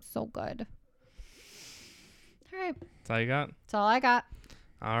sweet. It's so good. All right. That's all you got? That's all I got.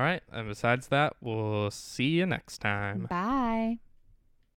 All right. And besides that, we'll see you next time. Bye.